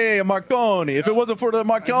 Hey, Marconi. If it wasn't for the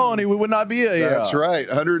Marconi, we would not be here. That's right.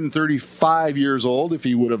 135 years old if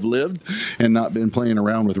he would have lived and not been playing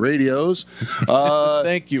around with radios.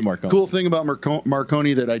 Thank you, Marconi. Cool thing about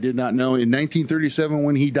Marconi that I did not know, in 1937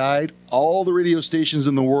 when he died, all the radio stations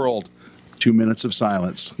in the world, 2 minutes of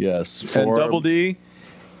silence. Yes. For- And Double D,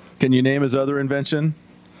 can you name his other invention?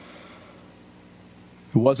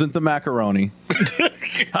 It wasn't the macaroni.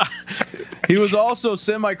 He was also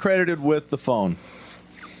semi-credited with the phone.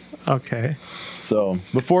 Okay. So,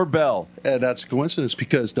 before Bell. And that's a coincidence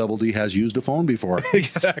because Double D has used a phone before.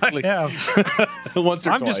 Exactly. Yeah. Once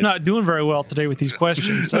or I'm twice. just not doing very well today with these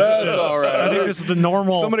questions. So That's all right. I think this is the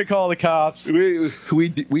normal. Somebody call the cops. We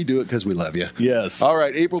do it because we love you. Yes. All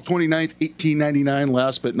right, April 29th, 1899,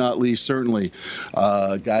 last but not least, certainly,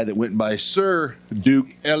 a guy that went by Sir Duke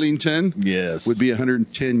Ellington. Yes. Would be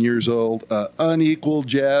 110 years old, unequaled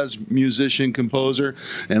jazz musician, composer,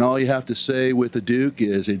 and all you have to say with the Duke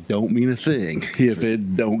is it don't mean a thing if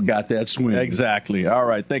it don't got that swing. Exactly. All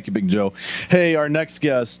right. Thank you, Big Joe. Hey, our next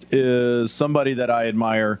guest is somebody that I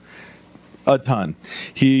admire a ton.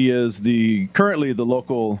 He is currently the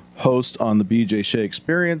local host on the BJ Shea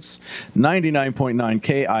Experience, 99.9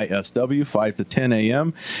 KISW, 5 to 10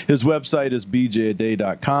 a.m. His website is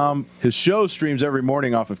bjaday.com. His show streams every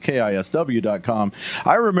morning off of KISW.com.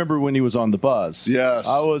 I remember when he was on The Buzz. Yes.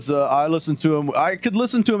 I listened to him. I could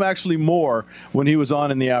listen to him actually more when he was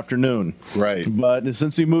on in the afternoon. Right. But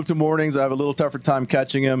since he moved to mornings, I have a little tougher time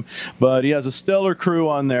catching him. But he has a stellar crew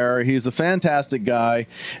on there. He's a fantastic guy.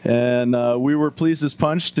 And we were pleased as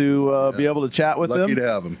punch to be able to chat with him. Lucky to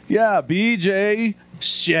have him. Yeah, BJ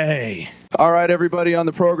Shea. All right, everybody on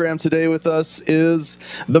the program today with us is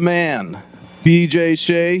the man, BJ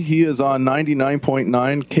Shea, he is on 99.9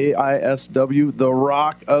 KISW, The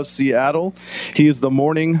Rock of Seattle. He is the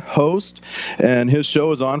morning host, and his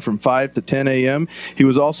show is on from 5 to 10 a.m. He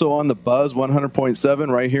was also on the Buzz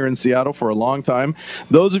 100.7 right here in Seattle for a long time.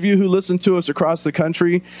 Those of you who listen to us across the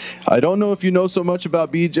country, I don't know if you know so much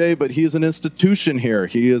about BJ, but he is an institution here.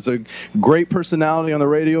 He is a great personality on the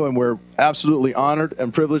radio, and we're absolutely honored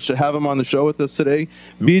and privileged to have him on the show with us today.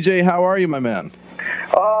 BJ, how are you, my man?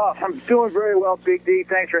 Oh, I'm doing very well, Big D.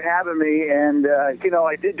 Thanks for having me. And,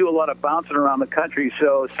 I did do a lot of bouncing around the country.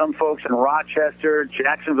 So some folks in Rochester,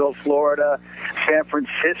 Jacksonville, Florida, San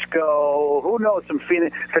Francisco, who knows, some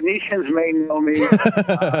Phoenicians may know me.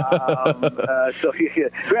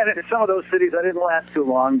 Granted, some of those cities I didn't last too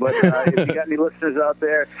long, but if you got any listeners out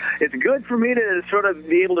there, it's good for me to sort of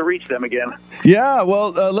be able to reach them again. Yeah,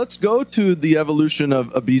 well, let's go to the evolution of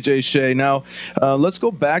BJ Shea. Now, let's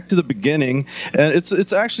go back to the beginning. And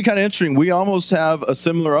it's actually kind of interesting. We almost have a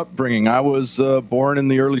similar upbringing. I was born in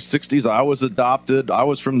the early 60s. I was adopted. I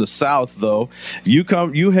was from the South, though. You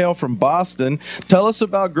hail from Boston. Tell us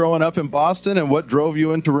about growing up in Boston and what drove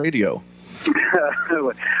you into radio.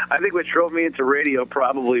 I think what drove me into radio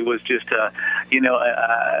probably was just a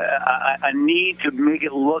need to make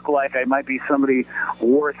it look like I might be somebody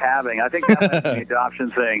worth having. I think that was the adoption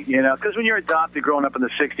thing, because when you're adopted growing up in the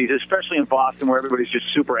 60s, especially in Boston where everybody's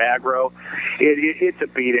just super aggro, it's a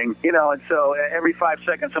beating, and so every 5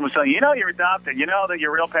 seconds someone's telling you, you're adopted, that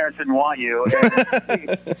your real parents didn't want you.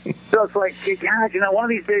 And so it's like, God, one of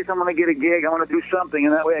these days I'm going to get a gig, I want to do something,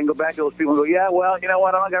 and that way I can go back to those people and go, yeah, well, you know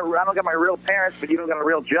what, I don't got my real parents, but you don't got a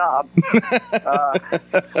real job.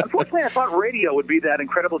 Unfortunately, I thought radio would be that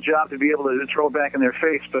incredible job to be able to throw it back in their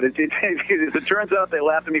face, but it turns out they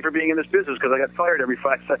laughed at me for being in this business because I got fired every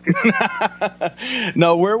 5 seconds.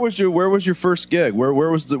 Now, where was your first gig?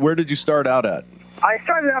 Where did you start out at? I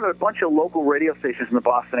started out at a bunch of local radio stations in the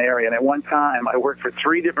Boston area, and at one time I worked for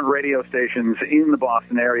 3 different radio stations in the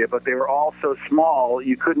Boston area, but they were all so small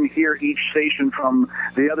you couldn't hear each station from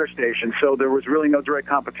the other station, so there was really no direct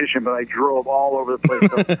competition, but I drove all over the place,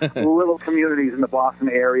 so little communities in the Boston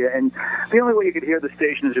area, and the only way you could hear the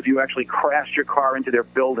station is if you actually crashed your car into their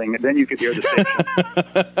building, and then you could hear the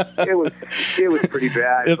station. It was pretty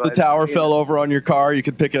bad. If the tower fell over on your car, you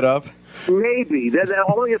could pick it up? Maybe.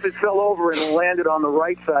 Only if it fell over and landed on the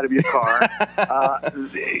right side of your car.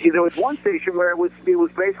 There was one station where it was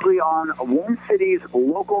basically on one city's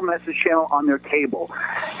local message channel on their cable.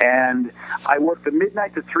 And I worked the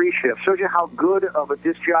midnight to 3 shift. Shows you how good of a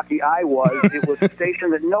disc jockey I was. It was a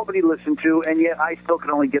station that nobody listened to, and yet I still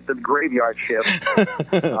could only get the graveyard shift.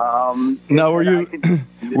 Now,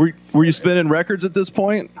 were you spinning records at this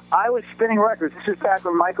point? I was spinning records. This is back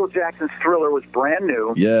when Michael Jackson's Thriller was brand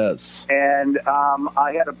new. Yes. And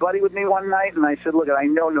I had a buddy with me one night, and I said, look, I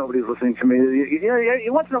know nobody's listening to me.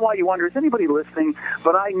 Once in a while you wonder, is anybody listening?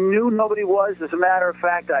 But I knew nobody was. As a matter of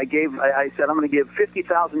fact, I said, I'm going to give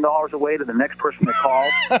 $50,000 away to the next person that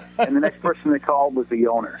calls. And the next person that called was the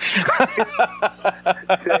owner.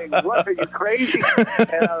 Saying, what, are you crazy?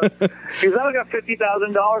 And, he goes, I got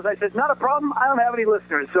 $50,000. I said, not a problem. I don't have any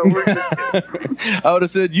listeners. So we're just I would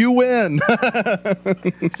have said, you win.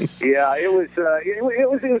 Yeah, it was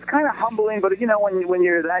kind of humbling, but when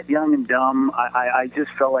you're that young and dumb, I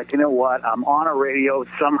just felt like, what, I'm on a radio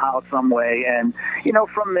somehow, some way, and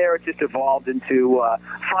from there it just evolved into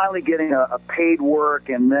finally getting a paid work,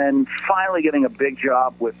 and then finally getting a big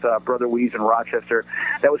job with Brother Weeze in Rochester.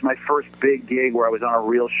 That was my first big gig where I was on a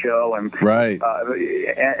real show, and right,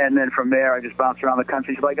 and then from there I just bounced around the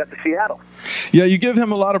country until I got to Seattle. Yeah, you give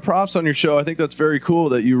him a lot of props on your show. I think that's very cool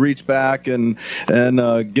that you reach back and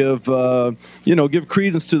give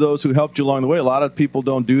credence to those who helped you along the way. A lot of people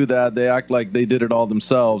don't do that. They act like they did it all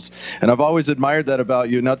themselves. And I've always admired that about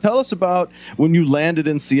you. Now tell us about when you landed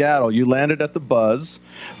in Seattle. You landed at the Buzz.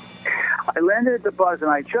 I landed at the Buzz,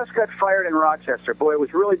 and I just got fired in Rochester. Boy, it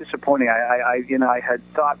was really disappointing. I had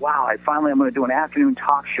thought, wow, I'm going to do an afternoon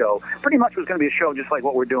talk show. Pretty much was going to be a show just like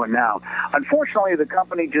what we're doing now. Unfortunately, the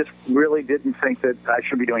company just really didn't think that I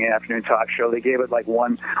should be doing an afternoon talk show. They gave it like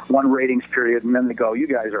one ratings period, and then they go, you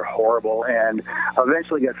guys are horrible, and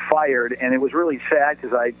eventually got fired. And it was really sad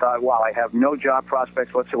because I thought, wow, I have no job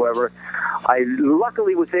prospects whatsoever. I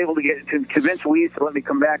luckily was able to convince Weeze to let me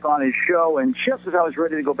come back on his show, and just as I was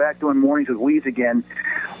ready to go back doing mornings with Weeze again,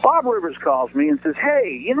 Bob Rivers calls me and says,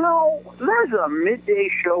 hey, there's a midday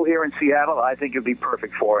show here in Seattle I think you'd be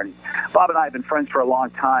perfect for. And Bob and I have been friends for a long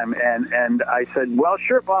time. And I said, well,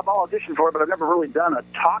 sure, Bob, I'll audition for it, but I've never really done a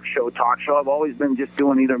talk show. I've always been just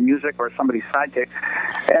doing either music or somebody's sidekick.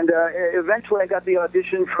 And eventually I got the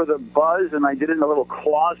audition for The Buzz, and I did it in a little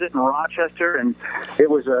closet in Rochester, and it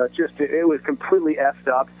was it was completely effed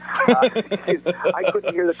up. I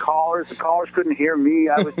couldn't hear the callers couldn't hear me.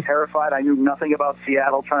 I was terrified. I knew nothing about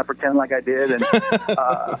Seattle, trying to pretend like I did. And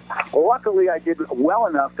luckily I did well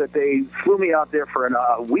enough that they flew me out there for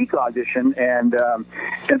a week audition, and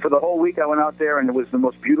for the whole week I went out there, and it was the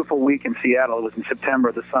most beautiful week in Seattle. It was in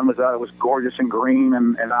September. The sun was out. It was gorgeous and green,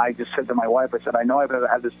 and I just said to my wife, I said, I know I've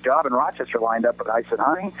had this job in Rochester lined up, but I said,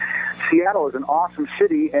 honey, Seattle is an awesome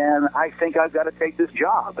city, and I think I've got to take this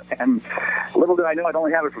job. And little did I know I'd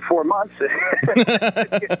only have it for 4 months, and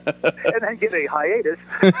then get a hiatus,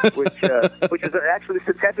 which is actually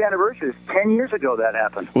the 10th anniversary. It's 10 years ago that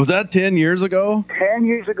happened. Was that 10 years ago? 10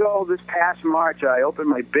 years ago this past March, I opened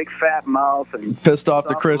my big fat mouth and pissed off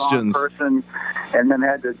the Christians. Person, and then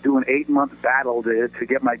had to do an 8-month battle to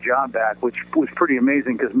get my job back, which was pretty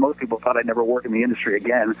amazing because most people thought I'd never work in the industry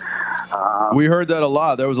again. We heard that a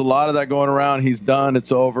lot. There was a lot of that going around. He's done.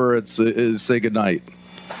 It's over. It's say goodnight.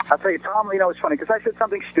 I'll tell you, Tom, it's funny because I said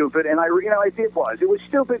something stupid, and it was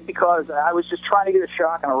stupid because I was just trying to get a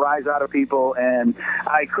shock and a rise out of people, and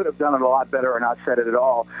I could have done it a lot better or not said it at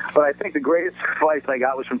all. But I think the greatest advice I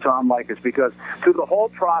got was from Tom Likas, because through the whole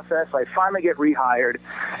process, I finally get rehired,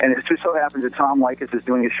 and it just so happens that Tom Likas is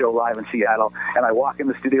doing a show live in Seattle, and I walk in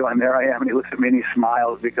the studio, and there I am, and he looks at me and he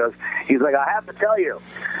smiles because he's like, I have to tell you,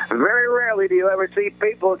 very rarely do you ever see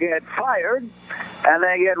people get fired and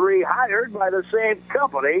they get rehired by the same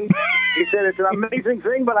company. He said, it's an amazing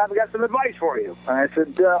thing, but I've got some advice for you. And I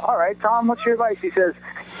said, all right, Tom, what's your advice? He says,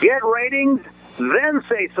 get ratings, then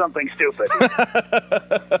say something stupid.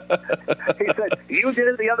 He said, you did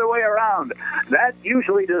it the other way around. That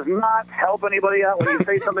usually does not help anybody out when you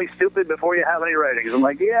say something stupid before you have any ratings. I'm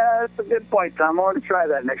like, yeah, that's a good point, Tom. I want to try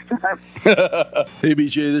that next time. Hey,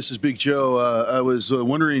 BJ, this is Big Joe. I was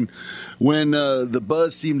wondering, when the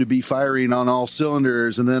buzz seemed to be firing on all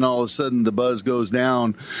cylinders, and then all of a sudden the buzz goes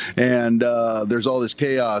down, and there's all this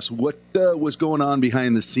chaos. What was going on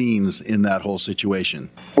behind the scenes in that whole situation?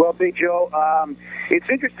 Well, Big Joe, it's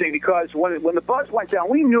interesting because when the buzz went down,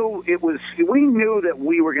 we knew that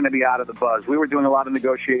we were going to be out of the buzz. We were doing a lot of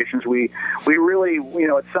negotiations. We really,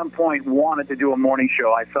 at some point wanted to do a morning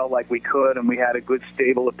show. I felt like we could, and we had a good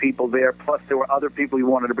stable of people there. Plus, there were other people we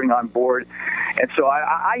wanted to bring on board, and so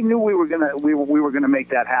I knew we were gonna make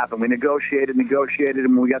that happen. We negotiated,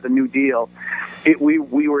 and when we got the new deal,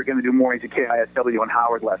 we were going to do mornings at KISW and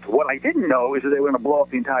Howard Left. What I didn't know is that they were going to blow up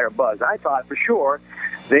the entire buzz. I thought for sure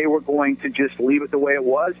they were going to just leave it the way it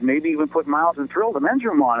was, maybe even put Miles and Thrill, the men's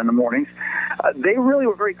room, on in the mornings. They really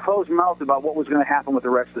were very closed-mouthed about what was going to happen with the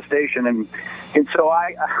rest of the station, and so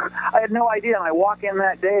I had no idea. And I walk in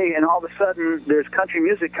that day, and all of a sudden there's country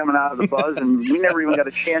music coming out of the buzz, and we never even got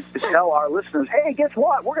a chance to tell our listeners, hey, guess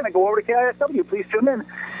what? We're going to go over to KISW. Please tune in.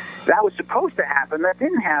 That was supposed to happen. That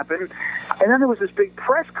didn't happen. And then there was this big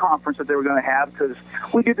press conference that they were going to have because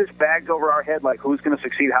we did this bags over our head, like who's going to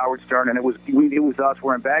succeed Howard Stern, and it was us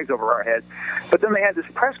wearing bags over our head. But then they had this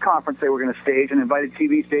press conference they were going to stage and invited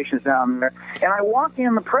TV stations down there. And I walk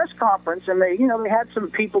in the press conference, and they had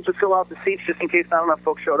some people to fill out the seats just in case not enough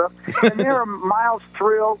folks showed up. And there are Miles,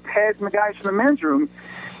 Thrill, Ted, and the guys from the men's room.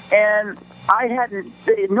 And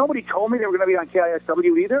nobody told me they were going to be on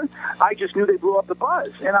KISW either. I just knew they blew up the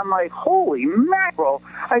buzz. And I'm like, holy mackerel.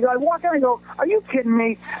 I walk in, I go, are you kidding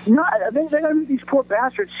me? They're going to make these poor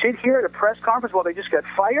bastards sit here at a press conference while they just got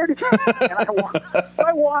fired? And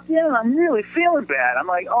I walk in, and I'm really feeling bad. I'm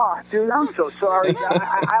like, oh, dude, I'm so sorry.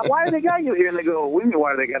 Why do they got you here? And they go, what do you mean,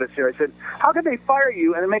 why do they got us here? I said, how could they fire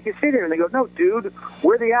you and then make you sit here? And they go, no, dude,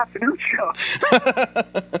 we're the afternoon show.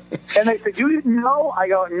 And they said, you didn't know? I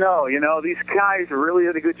go, no, these guys really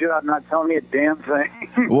did a good job not telling me a damn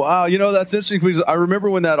thing. Wow, that's interesting because I remember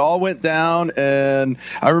when that all went down, and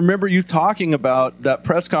I remember you talking about that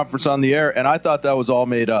press conference on the air, and I thought that was all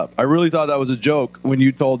made up. I really thought that was a joke when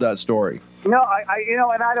you told that story. No,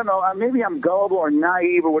 and I don't know. Maybe I'm gullible or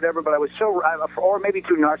naive or whatever, but I was or maybe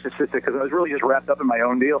too narcissistic because I was really just wrapped up in my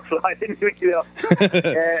own deal. So I didn't,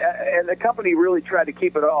 and the company really tried to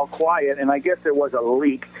keep it all quiet. And I guess there was a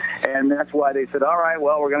leak, and that's why they said, "All right,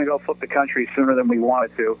 well, we're going to go flip the country sooner than we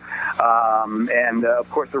wanted to." Of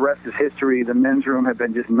course, the rest is history. The men's room have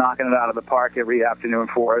been just knocking it out of the park every afternoon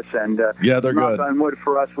for us, and yeah, they're good. Knock on wood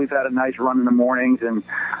for us. We've had a nice run in the mornings, and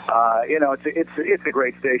it's a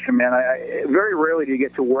great station, man. very rarely do you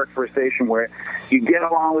get to work for a station where you get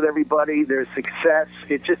along with everybody, there's success.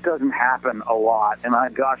 It just doesn't happen a lot. And I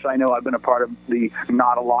know I've been a part of the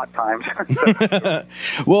not a lot times.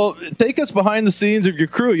 Well, take us behind the scenes of your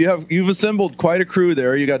crew. You've assembled quite a crew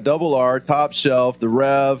there. You got Double R, Top Shelf, The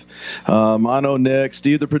Rev, Mono Nick,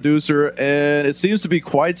 Steve the producer, and it seems to be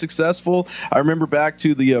quite successful. I remember back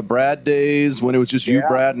to the Brad days when it was just you,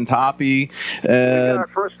 Brad, and Toppy. And we got our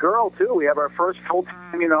first girl too. We have our first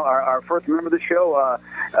full-time, our first member of the show,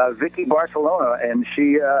 Vicky Barcelona, and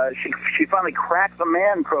she finally cracked the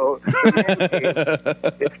man code.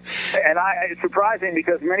 And it's surprising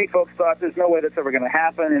because many folks thought there's no way that's ever going to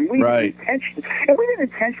happen, and we didn't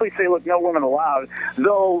intentionally say, look, no women allowed.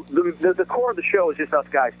 Though the core of the show is just us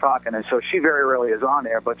guys talking, and so she very rarely is on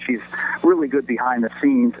there, but she's really good behind the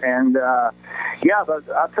scenes. And but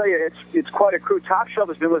I'll tell you, it's quite a crew. Top Shelf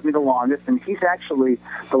has been with me the longest, and he's actually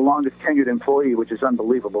the longest tenured employee, which is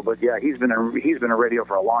unbelievable. But yeah, he's been a radio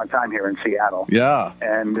for a long time here in Seattle. Yeah,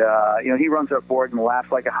 and he runs our board and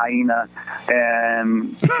laughs like a hyena,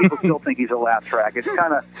 and people still think he's a laugh track. It's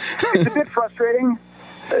a bit frustrating,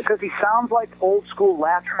 because he sounds like old school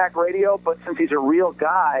laugh track radio, but since he's a real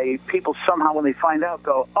guy, people somehow, when they find out,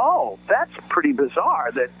 go, "Oh, that's pretty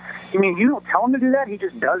bizarre." You don't tell him to do that; he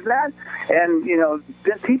just does that, and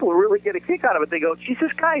then people really get a kick out of it. They go, "Geez,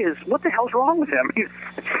 this guy what the hell's wrong with him?"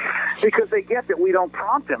 Because they get that we don't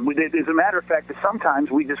prompt him. As a matter of fact, sometimes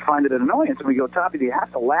we just find it an annoyance, and we go, "Toppy, do you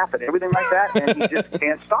have to laugh at everything like that?" And he just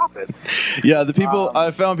can't stop it. Yeah, the people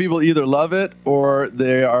I found people either love it or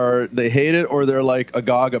they hate it, or they're like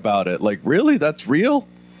agog about it. Like, really? That's real?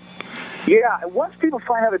 Yeah, once people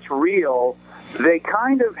find out it's real, they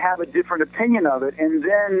kind of have a different opinion of it, and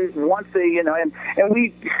then once they, and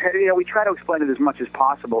we try to explain it as much as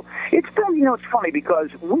possible. It's been, it's funny because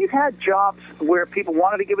we've had jobs where people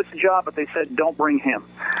wanted to give us a job, but they said, "Don't bring him."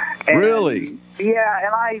 And really? Yeah,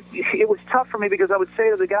 and it was tough for me because I would say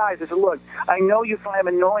to the guys, I said, "Look, I know you find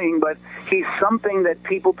him annoying, but he's something that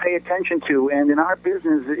people pay attention to, and in our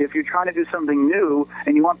business, if you're trying to do something new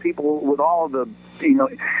and you want people with all of the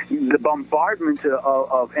the bombardment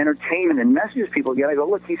of entertainment and messages people get, I go,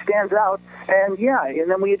 look, he stands out, and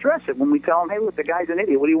then we address it when we tell him, hey, look, the guy's an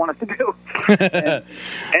idiot. What do you want us to do?"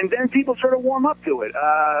 and then people sort of warm up to it.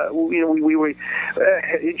 We were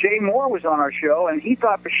Jay Moore was on our show, and he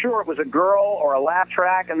thought for sure it was a girl or a laugh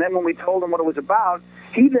track, and then when we told him what it was about,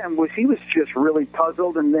 he was just really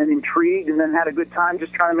puzzled and then intrigued and then had a good time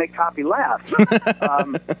just trying to make Toppy laugh.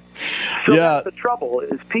 That's the trouble,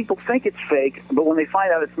 is people think it's fake, but when they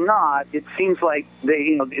find out it's not, it seems like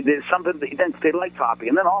there's something they like Toppy,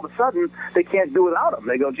 and then all of a sudden they can't do without him.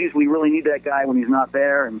 They go, "Geez, we really need that guy when he's not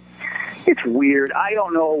there," and it's weird. I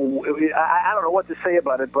don't know what to say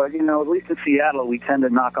about it, but at least in Seattle we tend to,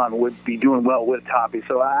 knock on wood, be doing well with Toppy.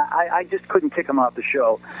 So I just couldn't kick him off the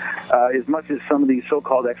show as much as some of these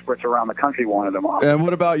so-called experts around the country wanted him off. And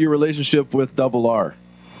what about your relationship with Double R?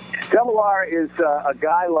 Double R is a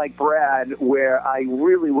guy like Brad where I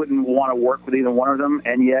really wouldn't want to work with either one of them,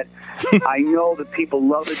 and yet I know that people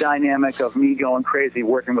love the dynamic of me going crazy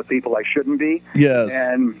working with people I shouldn't be. Yes.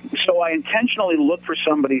 And so I intentionally look for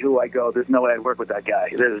somebody who I go, there's no way I'd work with that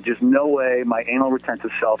guy. There's just no way my anal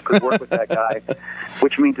retentive self could work with that guy,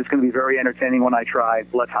 which means it's going to be very entertaining when I try.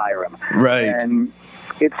 Let's hire him. Right. And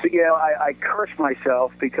it's I curse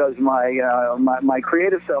myself because my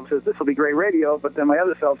creative self says this will be great radio, but then my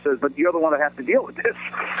other self says, but you're the one that has to deal with this.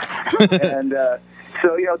 And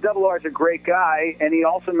so Double R is a great guy, and he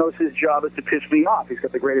also knows his job is to piss me off. He's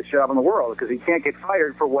got the greatest job in the world because he can't get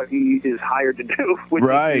fired for what he is hired to do, which is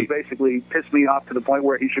to basically piss me off to the point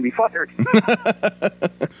where he should be fired.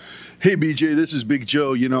 Hey, BJ, this is Big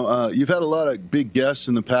Joe. You've had a lot of big guests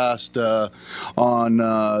in the past on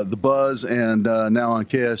The Buzz and now on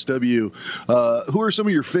KSW. Who are some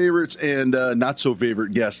of your favorites and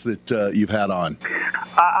not-so-favorite guests that you've had on?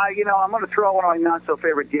 I'm going to throw out one of my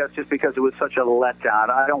not-so-favorite guests just because it was such a letdown.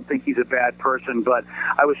 I don't think he's a bad person, but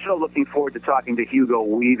I was so looking forward to talking to Hugo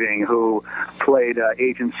Weaving, who played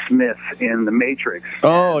Agent Smith in The Matrix.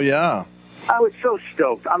 Oh, yeah. I was so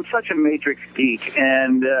stoked. I'm such a Matrix geek,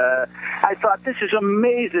 and I thought, this is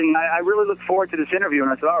amazing. I really look forward to this interview,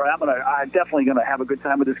 and I said, all right, I'm definitely going to have a good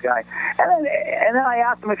time with this guy. And then I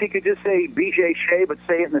asked him if he could just say BJ Shea, but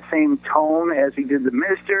say it in the same tone as he did the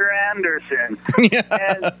Mr. Anderson. Yeah.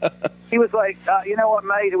 And he was like, you know what,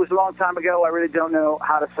 mate, it was a long time ago. I really don't know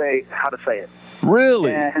how to say it.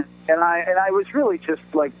 Really? And I was really just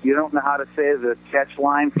like, you don't know how to say the catch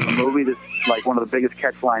line from the movie. That's like one of the biggest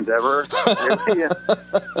catch lines ever. And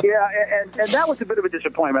that was a bit of a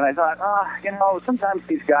disappointment. I thought, sometimes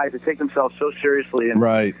these guys that take themselves so seriously, and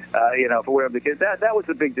right, for whatever the kids, that was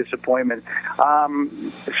a big disappointment.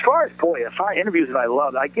 As far as interviews that I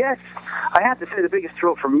loved, I guess I have to say the biggest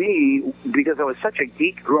thrill for me, because I was such a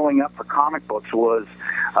geek growing up for comic books, was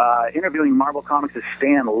interviewing Marvel Comics'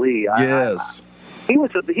 Stan Lee. Yes. He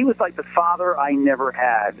was like the father I never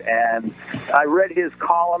had, and I read his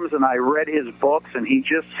columns and I read his books, and he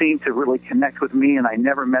just seemed to really connect with me, and I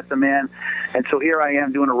never met the man. And so here I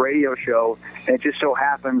am doing a radio show, and it just so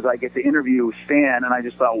happens I get to interview Stan, and I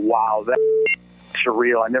just thought, wow, that's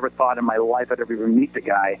surreal. I never thought in my life I'd ever even meet the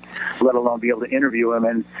guy, let alone be able to interview him.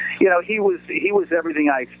 And he was everything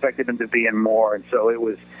I expected him to be and more. And so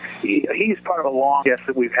he's part of a long guest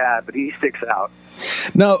that we've had, but he sticks out.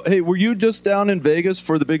 Now, hey, were you just down in Vegas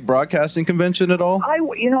for the big broadcasting convention at all? I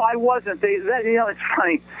wasn't. It's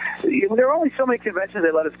funny. There are only so many conventions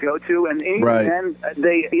they let us go to, and even then,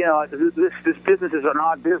 this business is an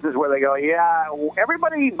odd business where they go, yeah,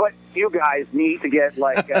 everybody but you guys need to get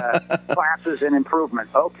like classes and improvement.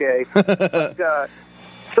 Okay. But,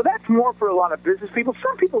 so that's more for a lot of business people.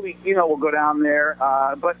 Some people, will go down there.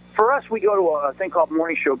 But for us, we go to a thing called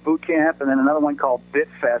Morning Show Boot Camp, and then another one called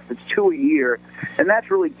BitFest. It's 2 a year, and that's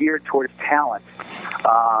really geared towards talent.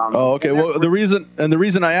 Okay. Well, the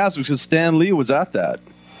reason I asked was because Stan Lee was at that.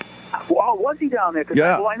 Well, was he down there?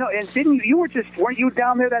 Yeah. I know. And didn't you weren't you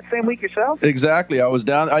down there that same week yourself? Exactly. I was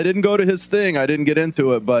down. I didn't go to his thing. I didn't get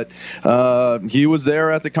into it, but he was there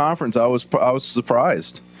at the conference. I was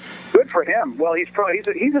surprised. Good for him. Well, he's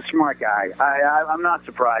a smart guy. I'm not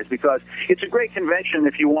surprised, because it's a great convention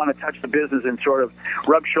if you want to touch the business and sort of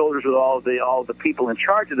rub shoulders with all the people in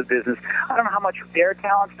charge of the business. I don't know how much air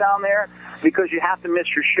talent's down there, because you have to miss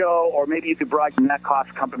your show, or maybe you could broadcast, and that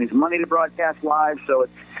costs companies money to broadcast live. So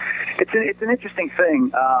it's an interesting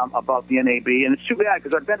thing about the NAB, and it's too bad,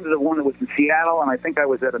 because I've been to the one that was in Seattle, and I think I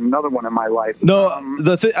was at another one in my life. No,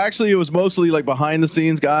 actually, it was mostly like behind the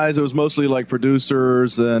scenes guys. It was mostly like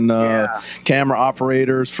producers and camera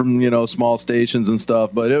operators from small stations and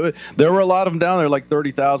stuff. But there were a lot of them down there, like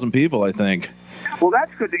 30,000 people, I think. Well,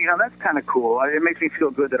 that's good. That's kind of cool. It makes me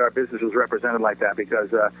feel good that our business is represented like that, because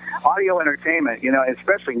audio entertainment,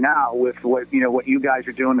 especially now with what you guys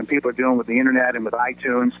are doing and people are doing with the internet and with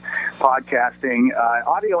iTunes, podcasting,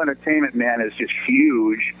 audio entertainment, man, is just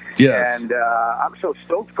huge. Yes. And I'm so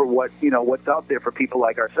stoked for what's out there for people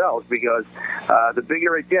like ourselves, because the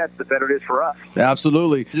bigger it gets, the better it is for us.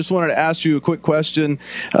 Absolutely. Just wanted to ask you a quick question.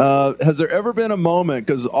 Has there ever been a moment,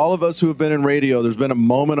 because all of us who have been in radio, there's been a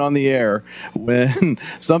moment on the air when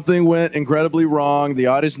something went incredibly wrong, the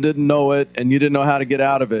audience didn't know it, and you didn't know how to get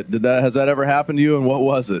out of it? Has that ever happened to you, and what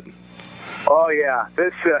was it? Oh, yeah.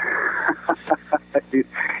 This,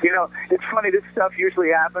 it's funny. This stuff usually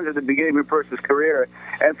happens at the beginning of a person's career.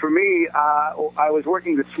 And for me, I was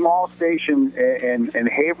working at a small station in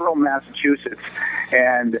Haverhill, Massachusetts,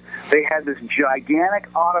 and they had this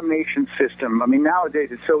gigantic automation system. I mean, nowadays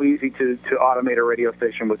it's so easy to automate a radio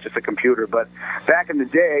station with just a computer, but back in the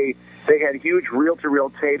day, they had huge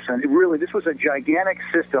reel-to-reel tapes, and this was a gigantic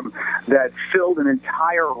system that filled an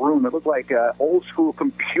entire room. It looked like old-school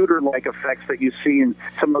computer-like effects that you see in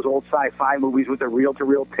some of those old sci-fi movies with the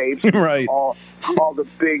reel-to-reel tapes. Right. All the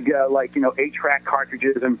big, 8-track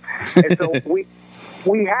cartridges. And so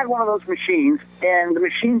we had one of those machines, and the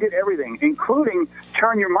machine did everything, including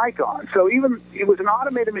turn your mic on. So it was an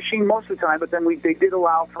automated machine most of the time, but then they did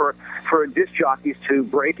allow for disc jockeys to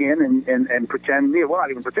break in and pretend, well, not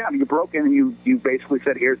even pretend, you broke in and you basically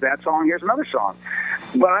said, here's that song, here's another song.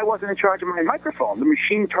 But I wasn't in charge of my microphone. The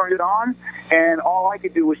machine turned it on, and all I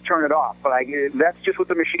could do was turn it off. But that's just what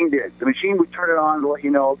the machine did. The machine would turn it on to let you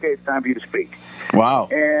know, okay, it's time for you to speak. Wow.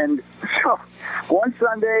 And so one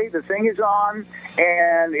Sunday, the thing is on,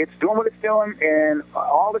 and it's doing what it's doing, and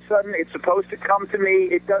all of a sudden it's supposed to come to me.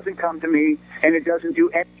 It doesn't come to me, and it doesn't do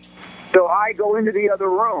anything. So I go into the other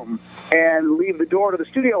room and leave the door to the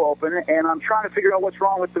studio open, and I'm trying to figure out what's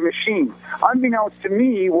wrong with the machine. Unbeknownst to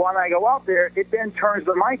me, when I go out there, it then turns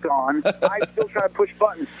the mic on. I still try to push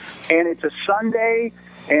buttons, and it's a Sunday,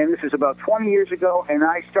 and this is about 20 years ago, and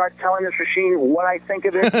I start telling this machine what I think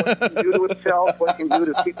of it, what it can do to itself, what it can do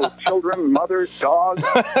to people's children, mothers, dogs.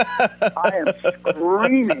 I am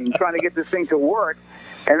screaming, trying to get this thing to work.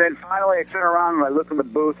 And then finally I turn around and I look in the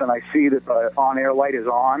booth and I see that the on-air light is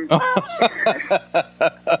on.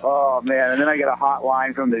 Oh, man. And then I get a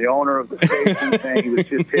hotline from the owner of the station saying he was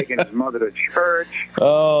just taking his mother to church.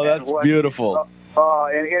 Oh, that's beautiful.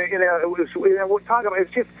 And it was, we'll talk about,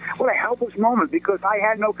 it's just, what a helpless moment, because I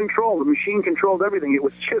had no control. The machine controlled everything. It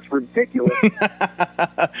was just ridiculous.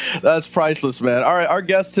 That's priceless, man. All right, our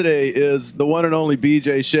guest today is the one and only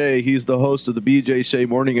BJ Shea. He's the host of the BJ Shea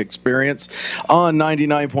Morning Experience on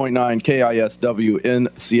 99.9 KISW in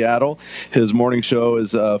Seattle. His morning show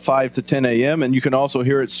is 5 to 10 a.m., and you can also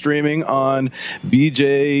hear it streaming on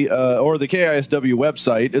BJ or the KISW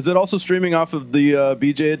website. Is it also streaming off of the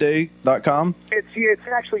bjaday.com? It's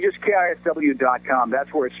actually just KISW.com.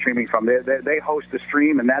 That's where it's streaming from. They host the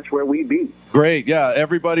stream, and that's where we be. Great. Yeah,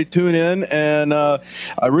 everybody tune in, and I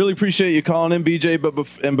really appreciate you calling in, BJ. But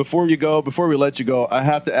before we let you go, I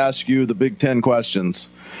have to ask you the Big Ten questions.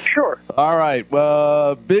 Sure. All right.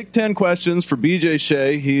 Big Ten questions for BJ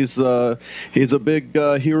Shea. He's a big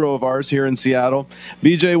hero of ours here in Seattle.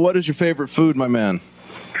 BJ, what is your favorite food, my man?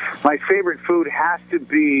 My favorite food has to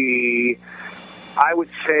be, I would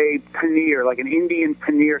say, paneer, like an Indian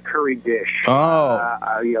paneer curry dish. Oh.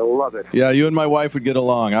 I love it. Yeah, you and my wife would get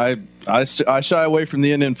along. I shy away from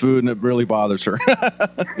the Indian food, and it really bothers her.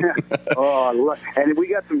 And we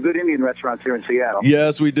got some good Indian restaurants here in Seattle.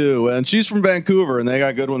 Yes, we do. And she's from Vancouver, and they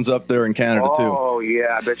got good ones up there in Canada, too. Oh,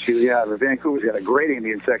 yeah, I bet you. Yeah, Vancouver's got a great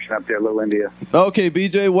Indian section up there, Little India. Okay,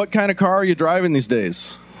 BJ, what kind of car are you driving these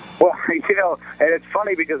days? Well, and it's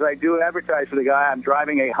funny because I do advertise for the guy. I'm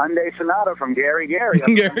driving a Hyundai Sonata from Gary. Gary,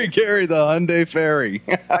 the Hyundai Ferry.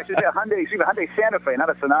 I should say a Hyundai Santa Fe,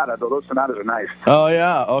 not a Sonata, though those Sonatas are nice. Oh,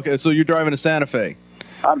 yeah. Okay, so you're driving a Santa Fe.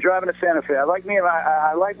 I'm driving a Santa Fe. I like my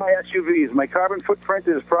SUVs. My carbon footprint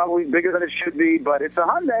is probably bigger than it should be, but it's a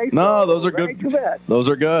Hyundai. No, so those are good. Ain't too bad. Those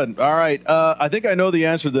are good. All right. I think I know the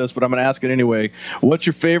answer to this, but I'm going to ask it anyway. What's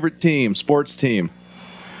your favorite team, sports team?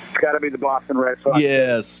 It's got to be the Boston Red Sox.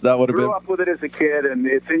 Yes, that would have been. Grew up with it as a kid, and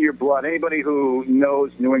it's in your blood. Anybody who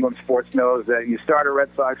knows New England sports knows that you start a Red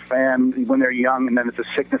Sox fan when they're young, and then it's a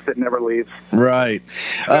sickness that never leaves. Right.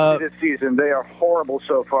 Especially this season. They are horrible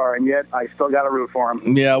so far, and yet I still got to root for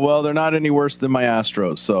them. Yeah, well, they're not any worse than my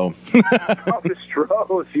Astros, so. Oh, the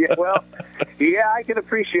Stros. Yeah, well, yeah, I can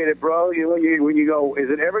appreciate it, bro. When you go, is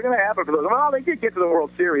it ever going to happen for those? Well, they did get to the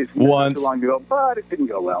World Series once not too long ago, but it didn't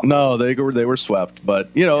go well. No, they were swept. But,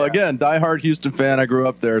 again, diehard Houston fan. I grew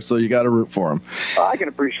up there, so you got to root for them. I can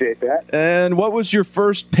appreciate that. And what was your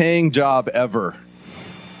first paying job ever?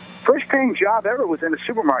 First paying job ever was in a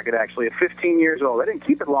supermarket, actually, at 15 years old. I didn't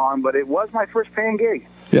keep it long, but it was my first paying gig.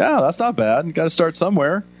 Yeah, that's not bad. You got to start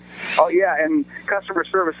somewhere. Oh, yeah, and customer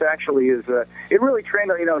service actually is, it really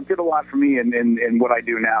trained, it did a lot for me in what I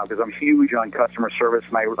do now, because I'm huge on customer service,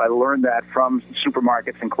 and I learned that from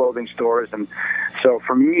supermarkets and clothing stores, and so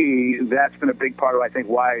for me, that's been a big part of, I think,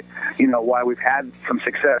 why we've had some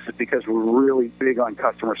success, is because we're really big on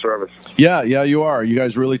customer service. Yeah, you are. You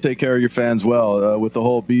guys really take care of your fans well with the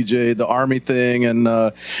whole BJ, the Army thing, and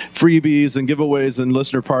freebies and giveaways and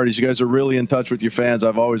listener parties. You guys are really in touch with your fans.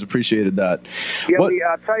 I've always appreciated that. Yeah,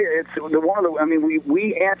 I'll tell you, it's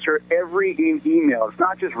we answer every email. It's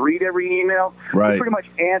not just read every email. Right. We pretty much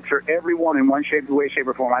answer every one in one way, shape,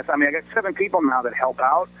 or form. I got 7 people now that help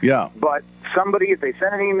out. Yeah. But somebody, if they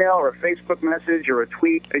send an email or a Facebook message or a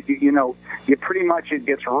tweet, you pretty much, it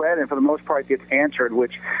gets read, and for the most part, gets answered,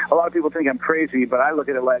 which a lot of people think I'm crazy, but I look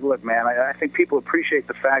at it like, look, man, I think people appreciate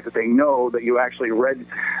the fact that they know that you actually read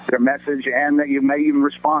their message and that you may even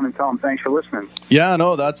respond and tell them thanks for listening. Yeah,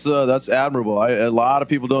 no, that's admirable. A lot of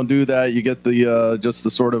people don't do that. You get the just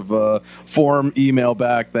the sort of form email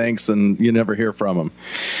back, thanks, and you never hear from them.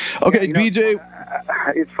 Okay, yeah, BJ.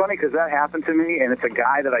 It's funny because that happened to me, and it's a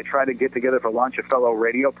guy that I try to get together for lunch, a fellow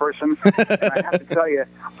radio person. And I have to tell you,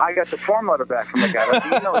 I got the form letter back from the guy.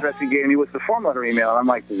 The email address he gave me was the form letter email. And I'm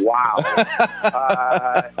like, wow.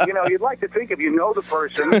 You'd like to think if you know the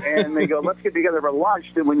person and they go, let's get together for lunch,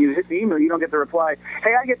 then when you hit the email, you don't get the reply,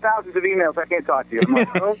 hey, I get thousands of emails, I can't talk to you. I'm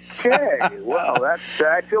like, okay, well,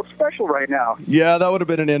 I feel special right now. Yeah, that would have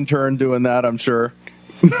been an intern doing that, I'm sure.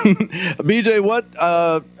 BJ, what?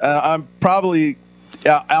 I'm probably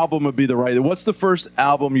album would be the right. What's the first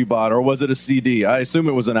album you bought, or was it a CD? I assume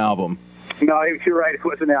it was an album. No, you're right. It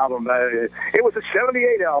was an album. It was a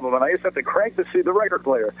 '78 album, and I used to have to crank the record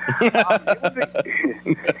player.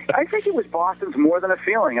 I think it was Boston's "More Than a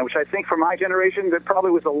Feeling," which I think for my generation, that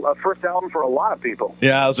probably was a first album for a lot of people.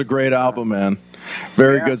 Yeah, it was a great album, man.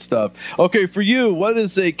 Very good stuff. Okay, for you, what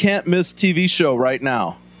is a can't miss TV show right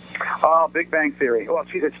now? Oh, Big Bang Theory. Well,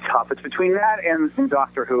 geez, it's tough. It's between that and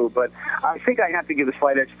Doctor Who, but I think I have to give a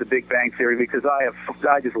slight edge to the Big Bang Theory because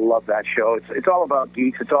I just love that show. It's all about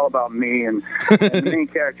geeks. It's all about me, and the main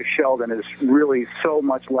character Sheldon is really so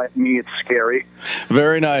much like me. It's scary.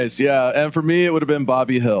 Very nice. Yeah, and for me, it would have been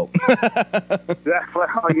Bobby Hill.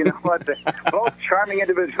 Well, you know what? They're both charming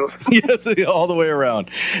individuals. Yes, all the way around.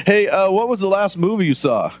 Hey, what was the last movie you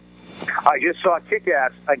saw? I just saw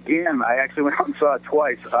Kick-Ass again. I actually went out and saw it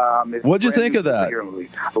twice. What'd you think of that? Movie.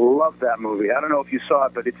 Love that movie. I don't know if you saw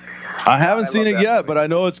it, but it's. I haven't seen it yet, but I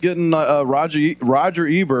know it's getting Roger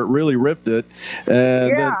Ebert really ripped it.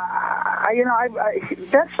 And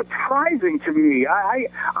that's surprising to me. I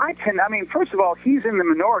mean, first of all, he's in the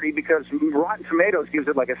minority because Rotten Tomatoes gives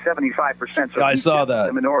it like a 75%. So I saw that.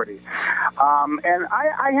 The minority. And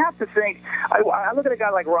I have to think. I look at a guy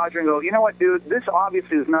like Roger and go, you know what, dude? This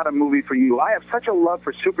obviously is not a movie for you. I have such a love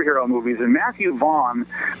for superhero movies, and Matthew Vaughn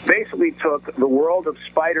basically took the world of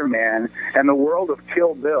Spider-Man and the world of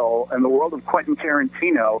Kill Bill and the world of Quentin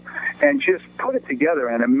Tarantino and just put it together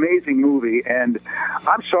in an amazing movie. And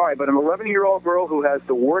I'm sorry, but an 11-year-old girl who has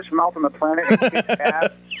the worst mouth on the planet and kicks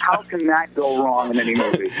ass, how can that go wrong in any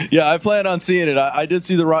movie? Yeah, I plan on seeing it. I did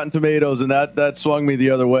see the Rotten Tomatoes, and that swung me the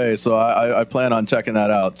other way, so I plan on checking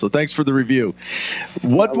that out. So thanks for the review.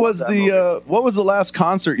 What was the last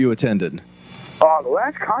concert you attended? The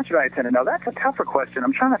last concert I attended. Now, that's a tougher question.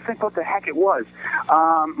 I'm trying to think what the heck it was.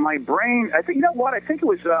 My brain, I think, you know what? I think it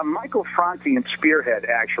was Michael Franti and Spearhead,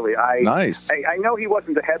 actually. Nice. I know he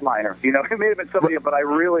wasn't the headliner. You know, it may have been somebody, but I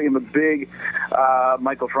really am a big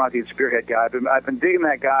Michael Franti and Spearhead guy. I've been digging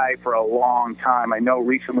that guy for a long time. I know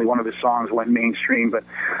recently one of his songs went mainstream, but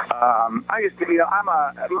I just, you know,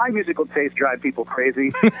 my musical taste drives people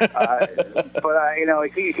crazy. But, you know,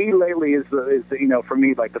 he lately is the, you know, for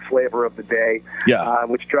me, like the flavor of the day. Yeah.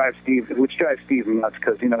 Which drives Steve nuts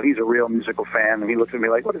because, you know, he's a real musical fan and he looks at me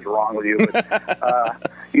like, what is wrong with you? But,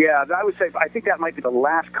 yeah, I would say I think that might be the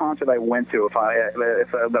last concert I went to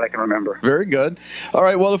that I can remember. Very good. All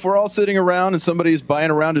right. Well, if we're all sitting around and somebody's buying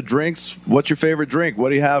a round of drinks, what's your favorite drink?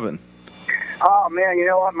 What are you having? Oh man, you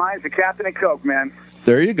know what? Mine's the Captain and Coke, man.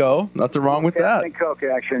 There you go. Nothing wrong with that. Captain and Coke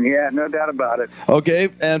action. Yeah, no doubt about it. Okay.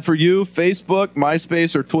 And for you, Facebook,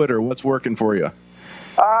 MySpace, or Twitter, what's working for you?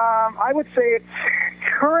 I would say it's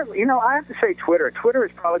currently, you know, I have to say Twitter. Twitter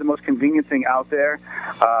is probably the most convenient thing out there,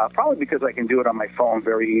 probably because I can do it on my phone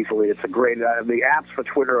very easily. It's a great, the apps for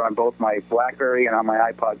Twitter on both my BlackBerry and on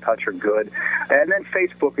my iPod Touch are good. And then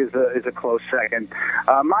Facebook is a close second.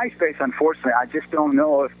 MySpace, unfortunately, I just don't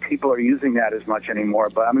know if people are using that as much anymore.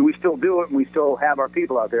 But, I mean, we still do it and we still have our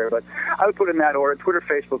people out there. But I would put it in that order, Twitter,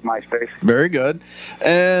 Facebook, MySpace. Very good.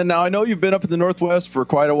 And now I know you've been up in the Northwest for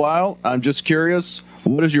quite a while. I'm just curious,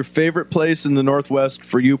 what is your favorite place in the Northwest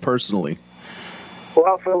for you personally?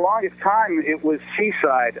 Well, for the longest time, it was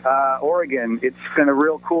Seaside, Oregon. It's been a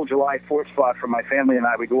real cool July 4th spot for my family and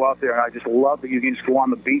I. We go out there, and I just love that you can just go on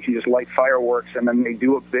the beach and just light fireworks, and then they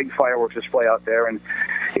do a big fireworks display out there. And,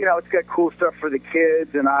 you know, it's got cool stuff for the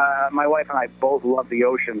kids, and my wife and I both love the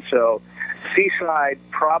ocean. So Seaside,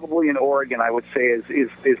 probably in Oregon, I would say, is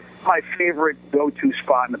my favorite go-to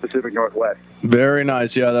spot in the Pacific Northwest. Very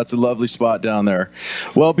nice. Yeah, that's a lovely spot down there.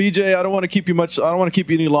 Well, BJ, I don't want to keep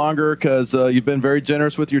you any longer because you've been very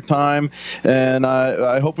generous with your time, and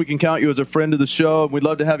I hope we can count you as a friend of the show. We'd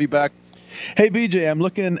love to have you back. Hey, BJ, I'm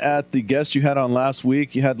looking at the guests you had on last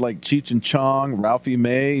week. You had like Cheech and Chong, Ralphie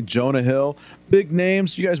May, Jonah Hill. Big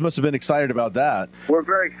names. You guys must have been excited about that. We're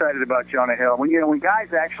very excited about Jonah Hill. When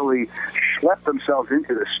guys actually schlep themselves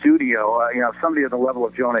into the studio, somebody at the level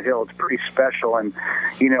of Jonah Hill, it's pretty special. And,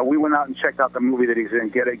 we went out and checked out the movie that he's in,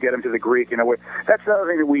 get him to the Greek. That's the other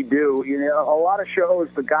thing that we do. A lot of shows,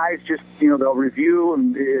 the guys just, they'll review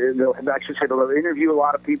and they'll interview a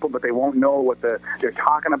lot of people, but they won't know what they're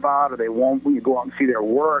talking about, or they won't go out and see their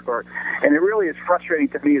work. And it really is frustrating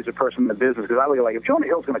to me as a person in the business, because I look at like, if Jonah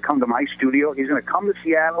Hill's going to come to my studio, he's going to come to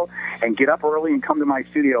Seattle and get up early and come to my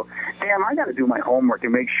studio. Damn, I got to do my homework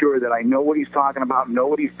and make sure that I know what he's talking about, know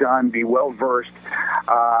what he's done, be well versed,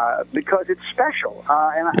 because it's special.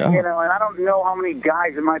 And I don't know how many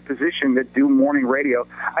guys in my position that do morning radio.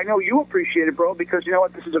 I know you appreciate it, bro, because you know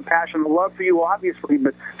what, this is a passion, a love for you, obviously.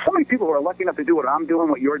 But so many people who are lucky enough to do what I'm doing,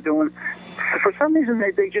 what you're doing, for some reason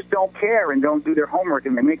they just don't care and don't do their homework,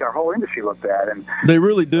 and they make our whole industry look bad. And they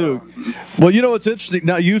really do. Well, it's interesting.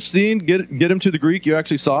 Now you've seen Get Him to the Greek. You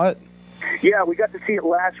actually saw it. Yeah, we got to see it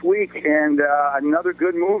last week, and another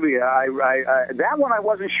good movie. That one I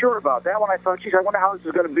wasn't sure about. That one I thought, geez, I wonder how this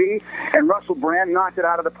is going to be. And Russell Brand knocked it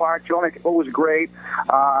out of the park. Jonathon was great.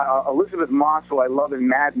 Elizabeth Moss, who I love in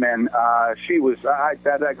Mad Men, she was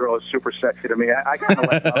that girl is super sexy to me. I kind of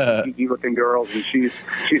like geeky-looking girls, and she's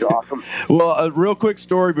awesome. Well, a real quick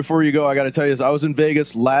story before you go. I got to tell you this. I was in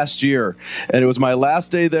Vegas last year, and it was my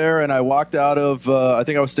last day there, and I walked out of, I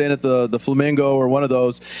think I was staying at the Flamingo or one of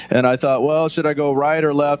those, and I thought, well, should I go right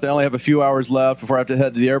or left? I only have a few hours left before I have to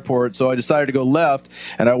head to the airport, so I decided to go left,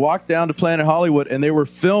 and I walked down to Planet Hollywood, and they were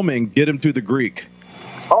filming Get Him to the Greek.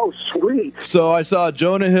 Oh, sweet. So I saw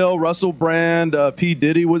Jonah Hill, Russell Brand, P.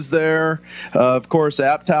 Diddy was there. Of course,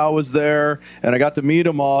 Apatow was there, and I got to meet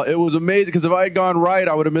them all. It was amazing, because if I had gone right,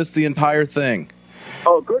 I would have missed the entire thing.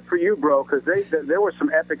 Oh, good for you, bro, because there were some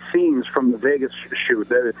epic scenes from the Vegas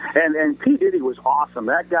shoot. And P. Diddy was awesome.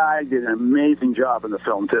 That guy did an amazing job in the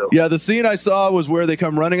film, too. Yeah, the scene I saw was where they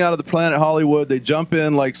come running out of the Planet Hollywood. They jump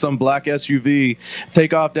in like some black SUV,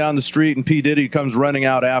 take off down the street, and P. Diddy comes running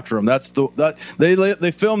out after them.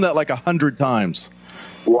 They filmed that like 100 times.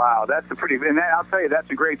 Wow, that's a pretty. And I'll tell you,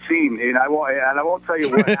 that's a great scene. And I won't tell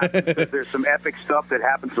you what happens, because there's some epic stuff that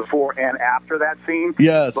happens before and after that scene.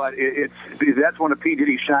 Yes, but that's one of P.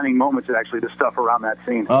 Diddy's shining moments. Actually, the stuff around that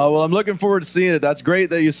scene. Oh, well, I'm looking forward to seeing it. That's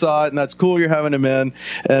great that you saw it, and that's cool you're having him in.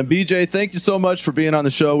 And BJ, thank you so much for being on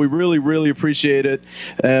the show. We really, really appreciate it,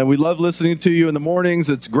 and we love listening to you in the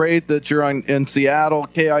mornings. It's great that you're in Seattle,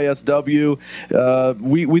 KISW.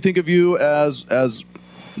 We think of you as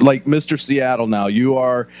like Mr. Seattle now.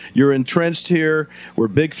 You're entrenched here. We're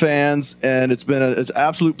big fans, and it's an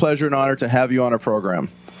absolute pleasure and honor to have you on our program.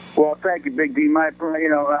 Well, thank you, Big D. My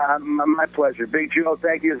pleasure. Big Joe,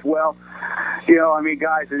 thank you as well.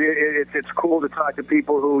 Guys, it's cool to talk to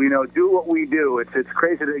people who do what we do. It's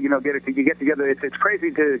crazy to get together. It's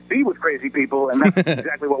crazy to be with crazy people, and that's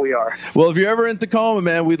exactly what we are. Well, if you're ever in Tacoma,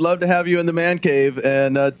 man, we'd love to have you in the Man Cave.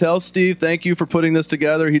 And tell Steve thank you for putting this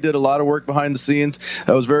together. He did a lot of work behind the scenes.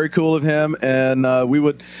 That was very cool of him. And we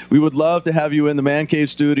would love to have you in the Man Cave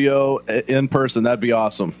studio in person. That'd be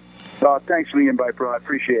awesome. Thanks for the invite, bro. I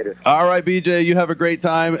appreciate it. All right, BJ, you have a great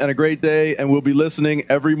time and a great day, and we'll be listening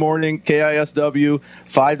every morning, KISW,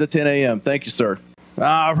 5 to 10 a.m. Thank you, sir.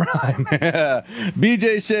 All right, man.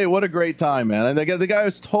 BJ Shea, what a great time, man. And the guy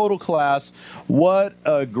was total class. What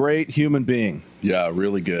a great human being. Yeah,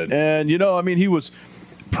 really good. And, he was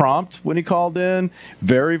prompt when he called in,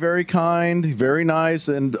 very, very kind, very nice,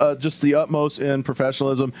 and just the utmost in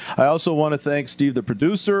professionalism. I also want to thank Steve, the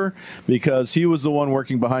producer, because he was the one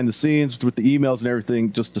working behind the scenes with the emails and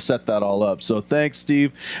everything just to set that all up. So thanks,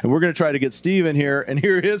 Steve. And we're going to try to get Steve in here and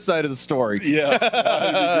hear his side of the story. Yes,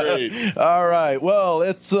 that'd be great. All right. Well,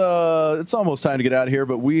 it's almost time to get out of here,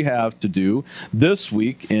 but we have to do This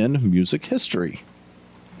Week in Music History.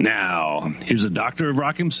 Now, here's a doctor of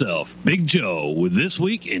rock himself, Big Joe, with This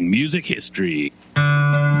Week in Music History.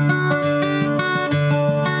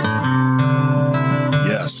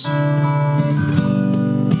 Yes.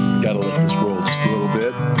 Gotta let this roll just a little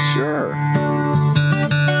bit. Sure.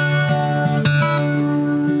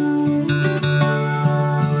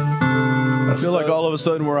 I feel like all of a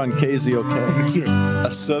sudden we're on KZOK.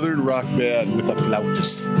 A southern rock band with a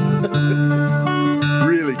flautist.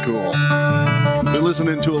 Really cool. Been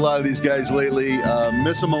listening to a lot of these guys lately.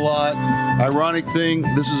 Miss them a lot. Ironic thing,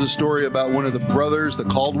 this is a story about one of the brothers, the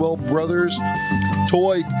Caldwell brothers.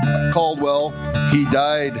 Toy Caldwell, he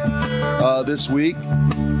died this week,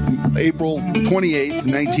 April 28th,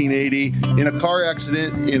 1980, in a car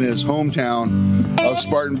accident in his hometown of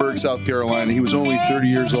Spartanburg, South Carolina. He was only 30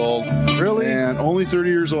 years old. Really? And only 30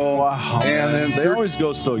 years old. Wow. And then they always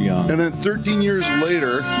go so young. And then 13 years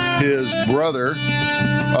later, his brother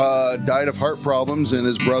died of heart problems, and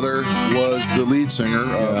his brother was the lead singer,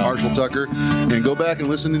 Marshall Tucker. And go back and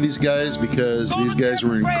listen to these guys, because these guys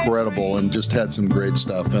were incredible and just had some great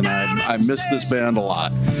stuff. And I miss this band a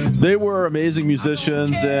lot. They were amazing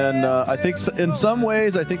musicians, and I think in some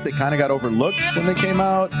ways, I think they kind of got overlooked when they came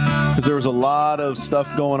out, because there was a lot of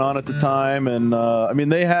stuff going on at the time. And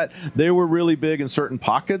they were really big in certain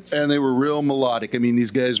pockets, and they were real melodic. I mean,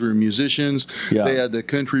 these guys were musicians. Yeah. They had the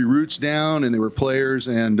country roots down, and they were players,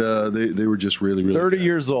 and they were just really, really 30 good.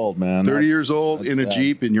 Years old, man. 30 years old in a sad.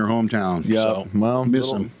 Jeep in your hometown. Yeah, so, well,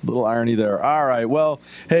 miss them. Little irony there. All right, well,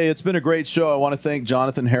 hey, it's been a great show. I want to thank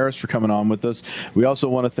Jonathon Harris for coming on with us. We also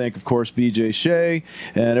want to thank, of course, BJ Shea,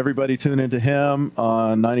 and everybody tune into him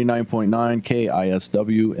on 99.9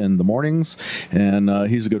 KISW in the mornings. And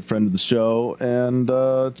he's a good friend of the show, and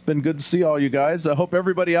it's been good to see all you guys. I hope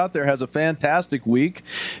everybody out there has a fantastic week.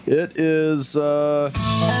 It is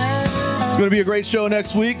It's going to be a great show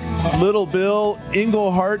next week. Little Bill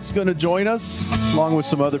Englehart's going to join us, along with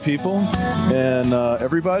some other people. And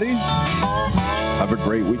everybody, have a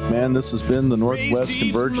great week, man. This has been the Northwest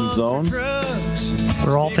Convergence Zone,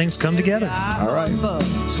 where all things come together. All right.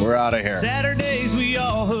 We're out of here. Saturdays we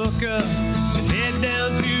all hook up and head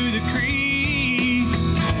down to the creek.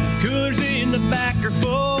 Coolers in the back are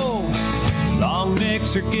full, long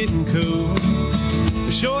necks are getting cool.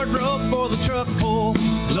 The short rope for the truck pull,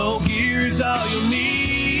 low gear is all you'll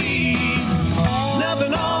need.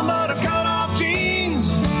 Nothing on but a cut-off jeans,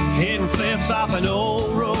 hitting flips off an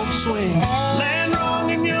old rope swing. Land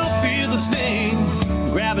wrong and you'll feel the sting.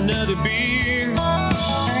 Grab another beer.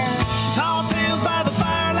 Tall tales by the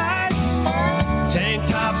firelight, tank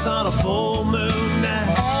tops on a full moon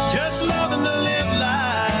night. Just loving to live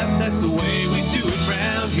life, that's the way we do it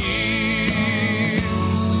round here.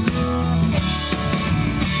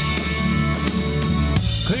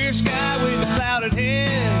 Clear sky with a clouded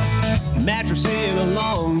head, mattress in a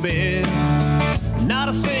long bed. Not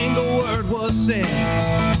a single word was said,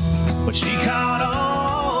 but she caught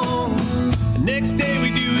on. The next day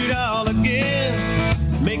we do it all again,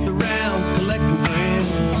 make the rounds collecting friends,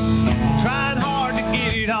 trying hard to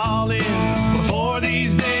get it all in before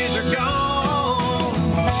these days are gone.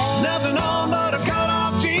 Nothing on but a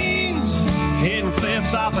cut-off jeans, hitting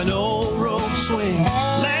flips off an old rope swing.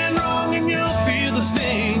 Land wrong and you'll feel the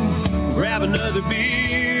sting. Grab another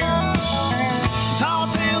beer. Tall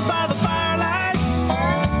tales by the firelight,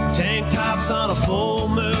 tank tops on a full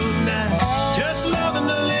moon night. Just loving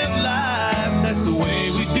to live life, that's the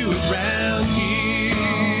way we do it round here.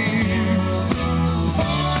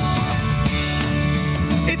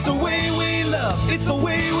 It's the way we love, it's the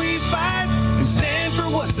way we fight, and stand for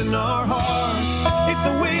what's in our hearts. It's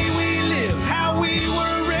the way we live, how we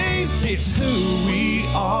were raised, it's who we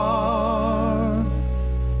are.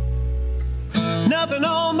 Nothing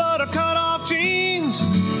on but a cut-off jeans,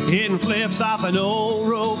 hitting flips off an old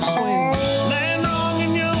rope swing. Land wrong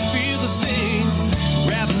and you'll feel the sting.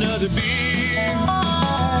 Grab another beer.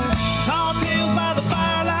 Tall tales by the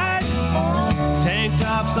firelight, tank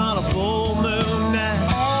tops on a full moon night.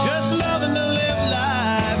 Just loving to live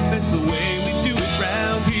life, that's the way we do it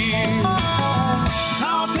round here.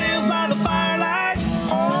 Tall tales by the firelight,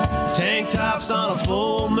 tank tops on a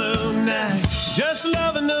full moon night. Just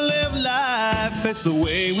loving to live life, that's the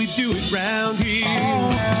way we do it round here.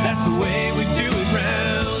 That's the way we do it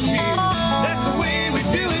round here. That's the way we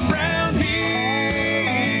do it round here.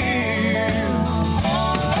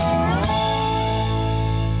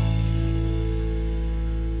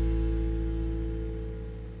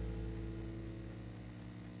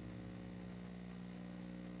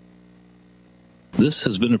 This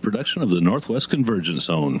has been a production of the Northwest Convergence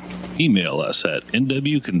Zone. Email us at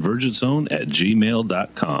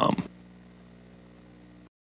nwconvergencezone@gmail.com.